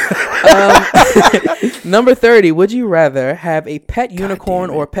dildo. Number 30. Would you rather have a pet unicorn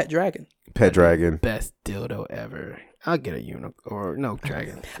or a pet dragon? Pet dragon. Best dildo ever. I'll get a unicorn or no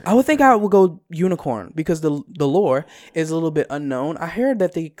dragon. I would think I would go unicorn because the lore is a little bit unknown. I heard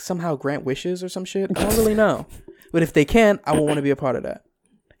that they somehow grant wishes or some shit. I don't really know. But if they can, I would want to be a part of that.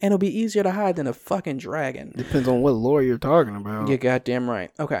 And it'll be easier to hide than a fucking dragon. Depends on what lore you're talking about. You're goddamn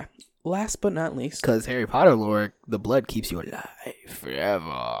right. Okay. Last but not least. Because Harry Potter lore, the blood keeps you alive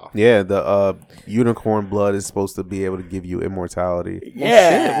forever. Yeah, the unicorn blood is supposed to be able to give you immortality.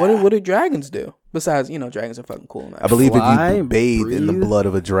 Yeah. Shit. What do dragons do? Besides, dragons are fucking cool. I believe Fly, if you bathe in the breathe. blood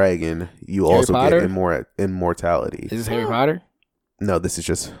of a dragon, you Harry also Potter? get immortality. Is this Harry Potter? No, this is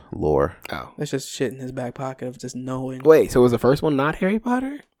just lore. Oh. That's just shit in his back pocket of just knowing. Wait, so was the first one not Harry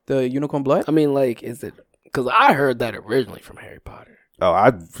Potter? The unicorn blood? I mean, like, is it? Because I heard that originally from Harry Potter. Oh,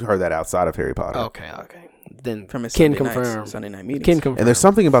 I've heard that outside of Harry Potter. Okay. Then From his can Sunday confirm. nights, Sunday night meetings. Can confirm. And there's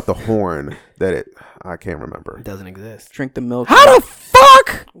something about the horn that I can't remember. It doesn't exist. Drink the milk. How the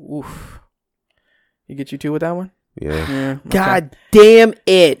fuck? Oof. You get you two with that one? Yeah. Yeah. Okay. God damn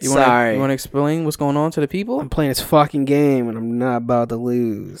it. You Sorry. want to explain what's going on to the people? I'm playing this fucking game and I'm not about to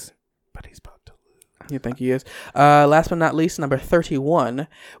lose. But he's about to lose. You think he is? Last but not least, number 31.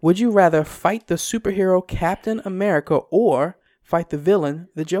 Would you rather fight the superhero Captain America or fight the villain,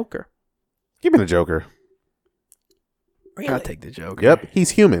 the Joker? Give me the Joker. I'll take the Joker. Yep,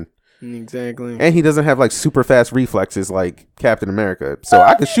 he's human. Exactly. And he doesn't have like super fast reflexes like Captain America. So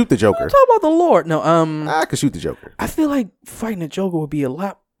I could shoot the Joker. Talk about the Lord. No, I could shoot the Joker. I feel like fighting the Joker would be a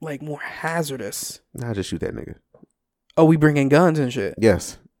lot like more hazardous. Nah, just shoot that nigga. Oh, we bring in guns and shit.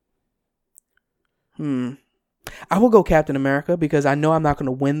 Yes. I will go Captain America because I know I'm not going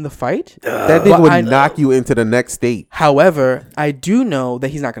to win the fight. That But nigga would I- knock you into the next state. However, I do know that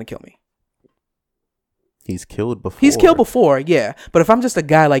he's not going to kill me. He's killed before. He's killed before, yeah. But if I'm just a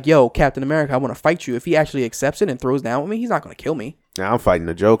guy like, yo, Captain America, I want to fight you. If he actually accepts it and throws down with me, he's not going to kill me. Now I'm fighting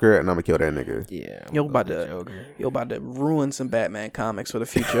the Joker and I'm gonna kill that nigga. Yeah. You're about to ruin some Batman comics for the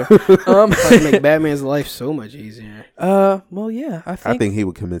future. Make Batman's life so much easier. Well, yeah, I I think he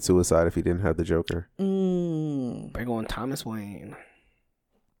would commit suicide if he didn't have the Joker. Bring on Thomas Wayne.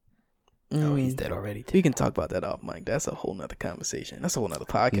 Oh, he's dead already. We can talk about that off mic. That's a whole nother conversation. That's a whole nother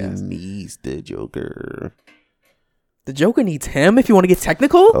podcast. He needs the Joker. The Joker needs him if you want to get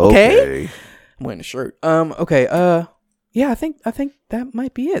technical. Okay. I'm wearing a shirt. Okay. Yeah, I think that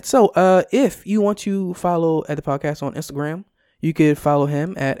might be it. So, if you want to follow at the podcast on Instagram, you could follow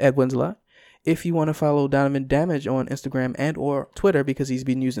him at Ed Winslow. If you want to follow Donovan Damage on Instagram and or Twitter, because he's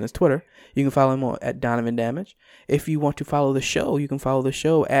been using his Twitter, you can follow him at Donovan Damage. If you want to follow the show, you can follow the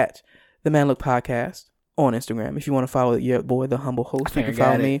show at The Man Look Podcast on Instagram. If you want to follow your boy, The Humble Host, you can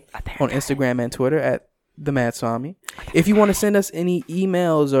follow me on Instagram and Twitter at The Mad Swami. If you want to send us any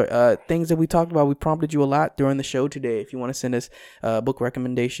emails or things that we talked about, we prompted you a lot during the show today. If you want to send us book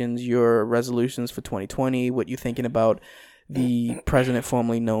recommendations, your resolutions for 2020, what you're thinking about the president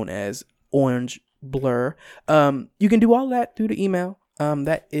formerly known as Orange Blur, you can do all that through the email.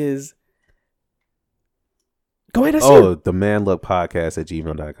 That is Go ahead. The Man Look Podcast at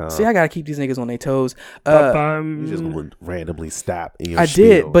gmail.com. See, I gotta keep these niggas on their toes. You just randomly stop in your I spiel.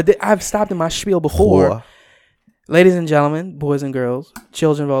 did, but I've stopped in my spiel before. Ladies and gentlemen, boys and girls,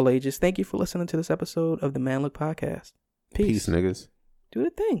 children of all ages, thank you for listening to this episode of the Man Look Podcast. Peace, niggas. Do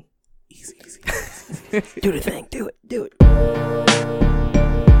the thing. Easy. Do the thing. Do it.